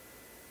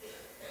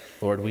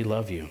 Lord, we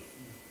love you,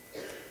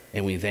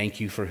 and we thank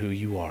you for who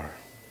you are.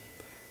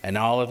 And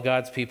all of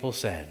God's people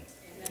said,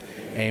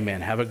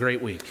 amen. Have a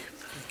great week.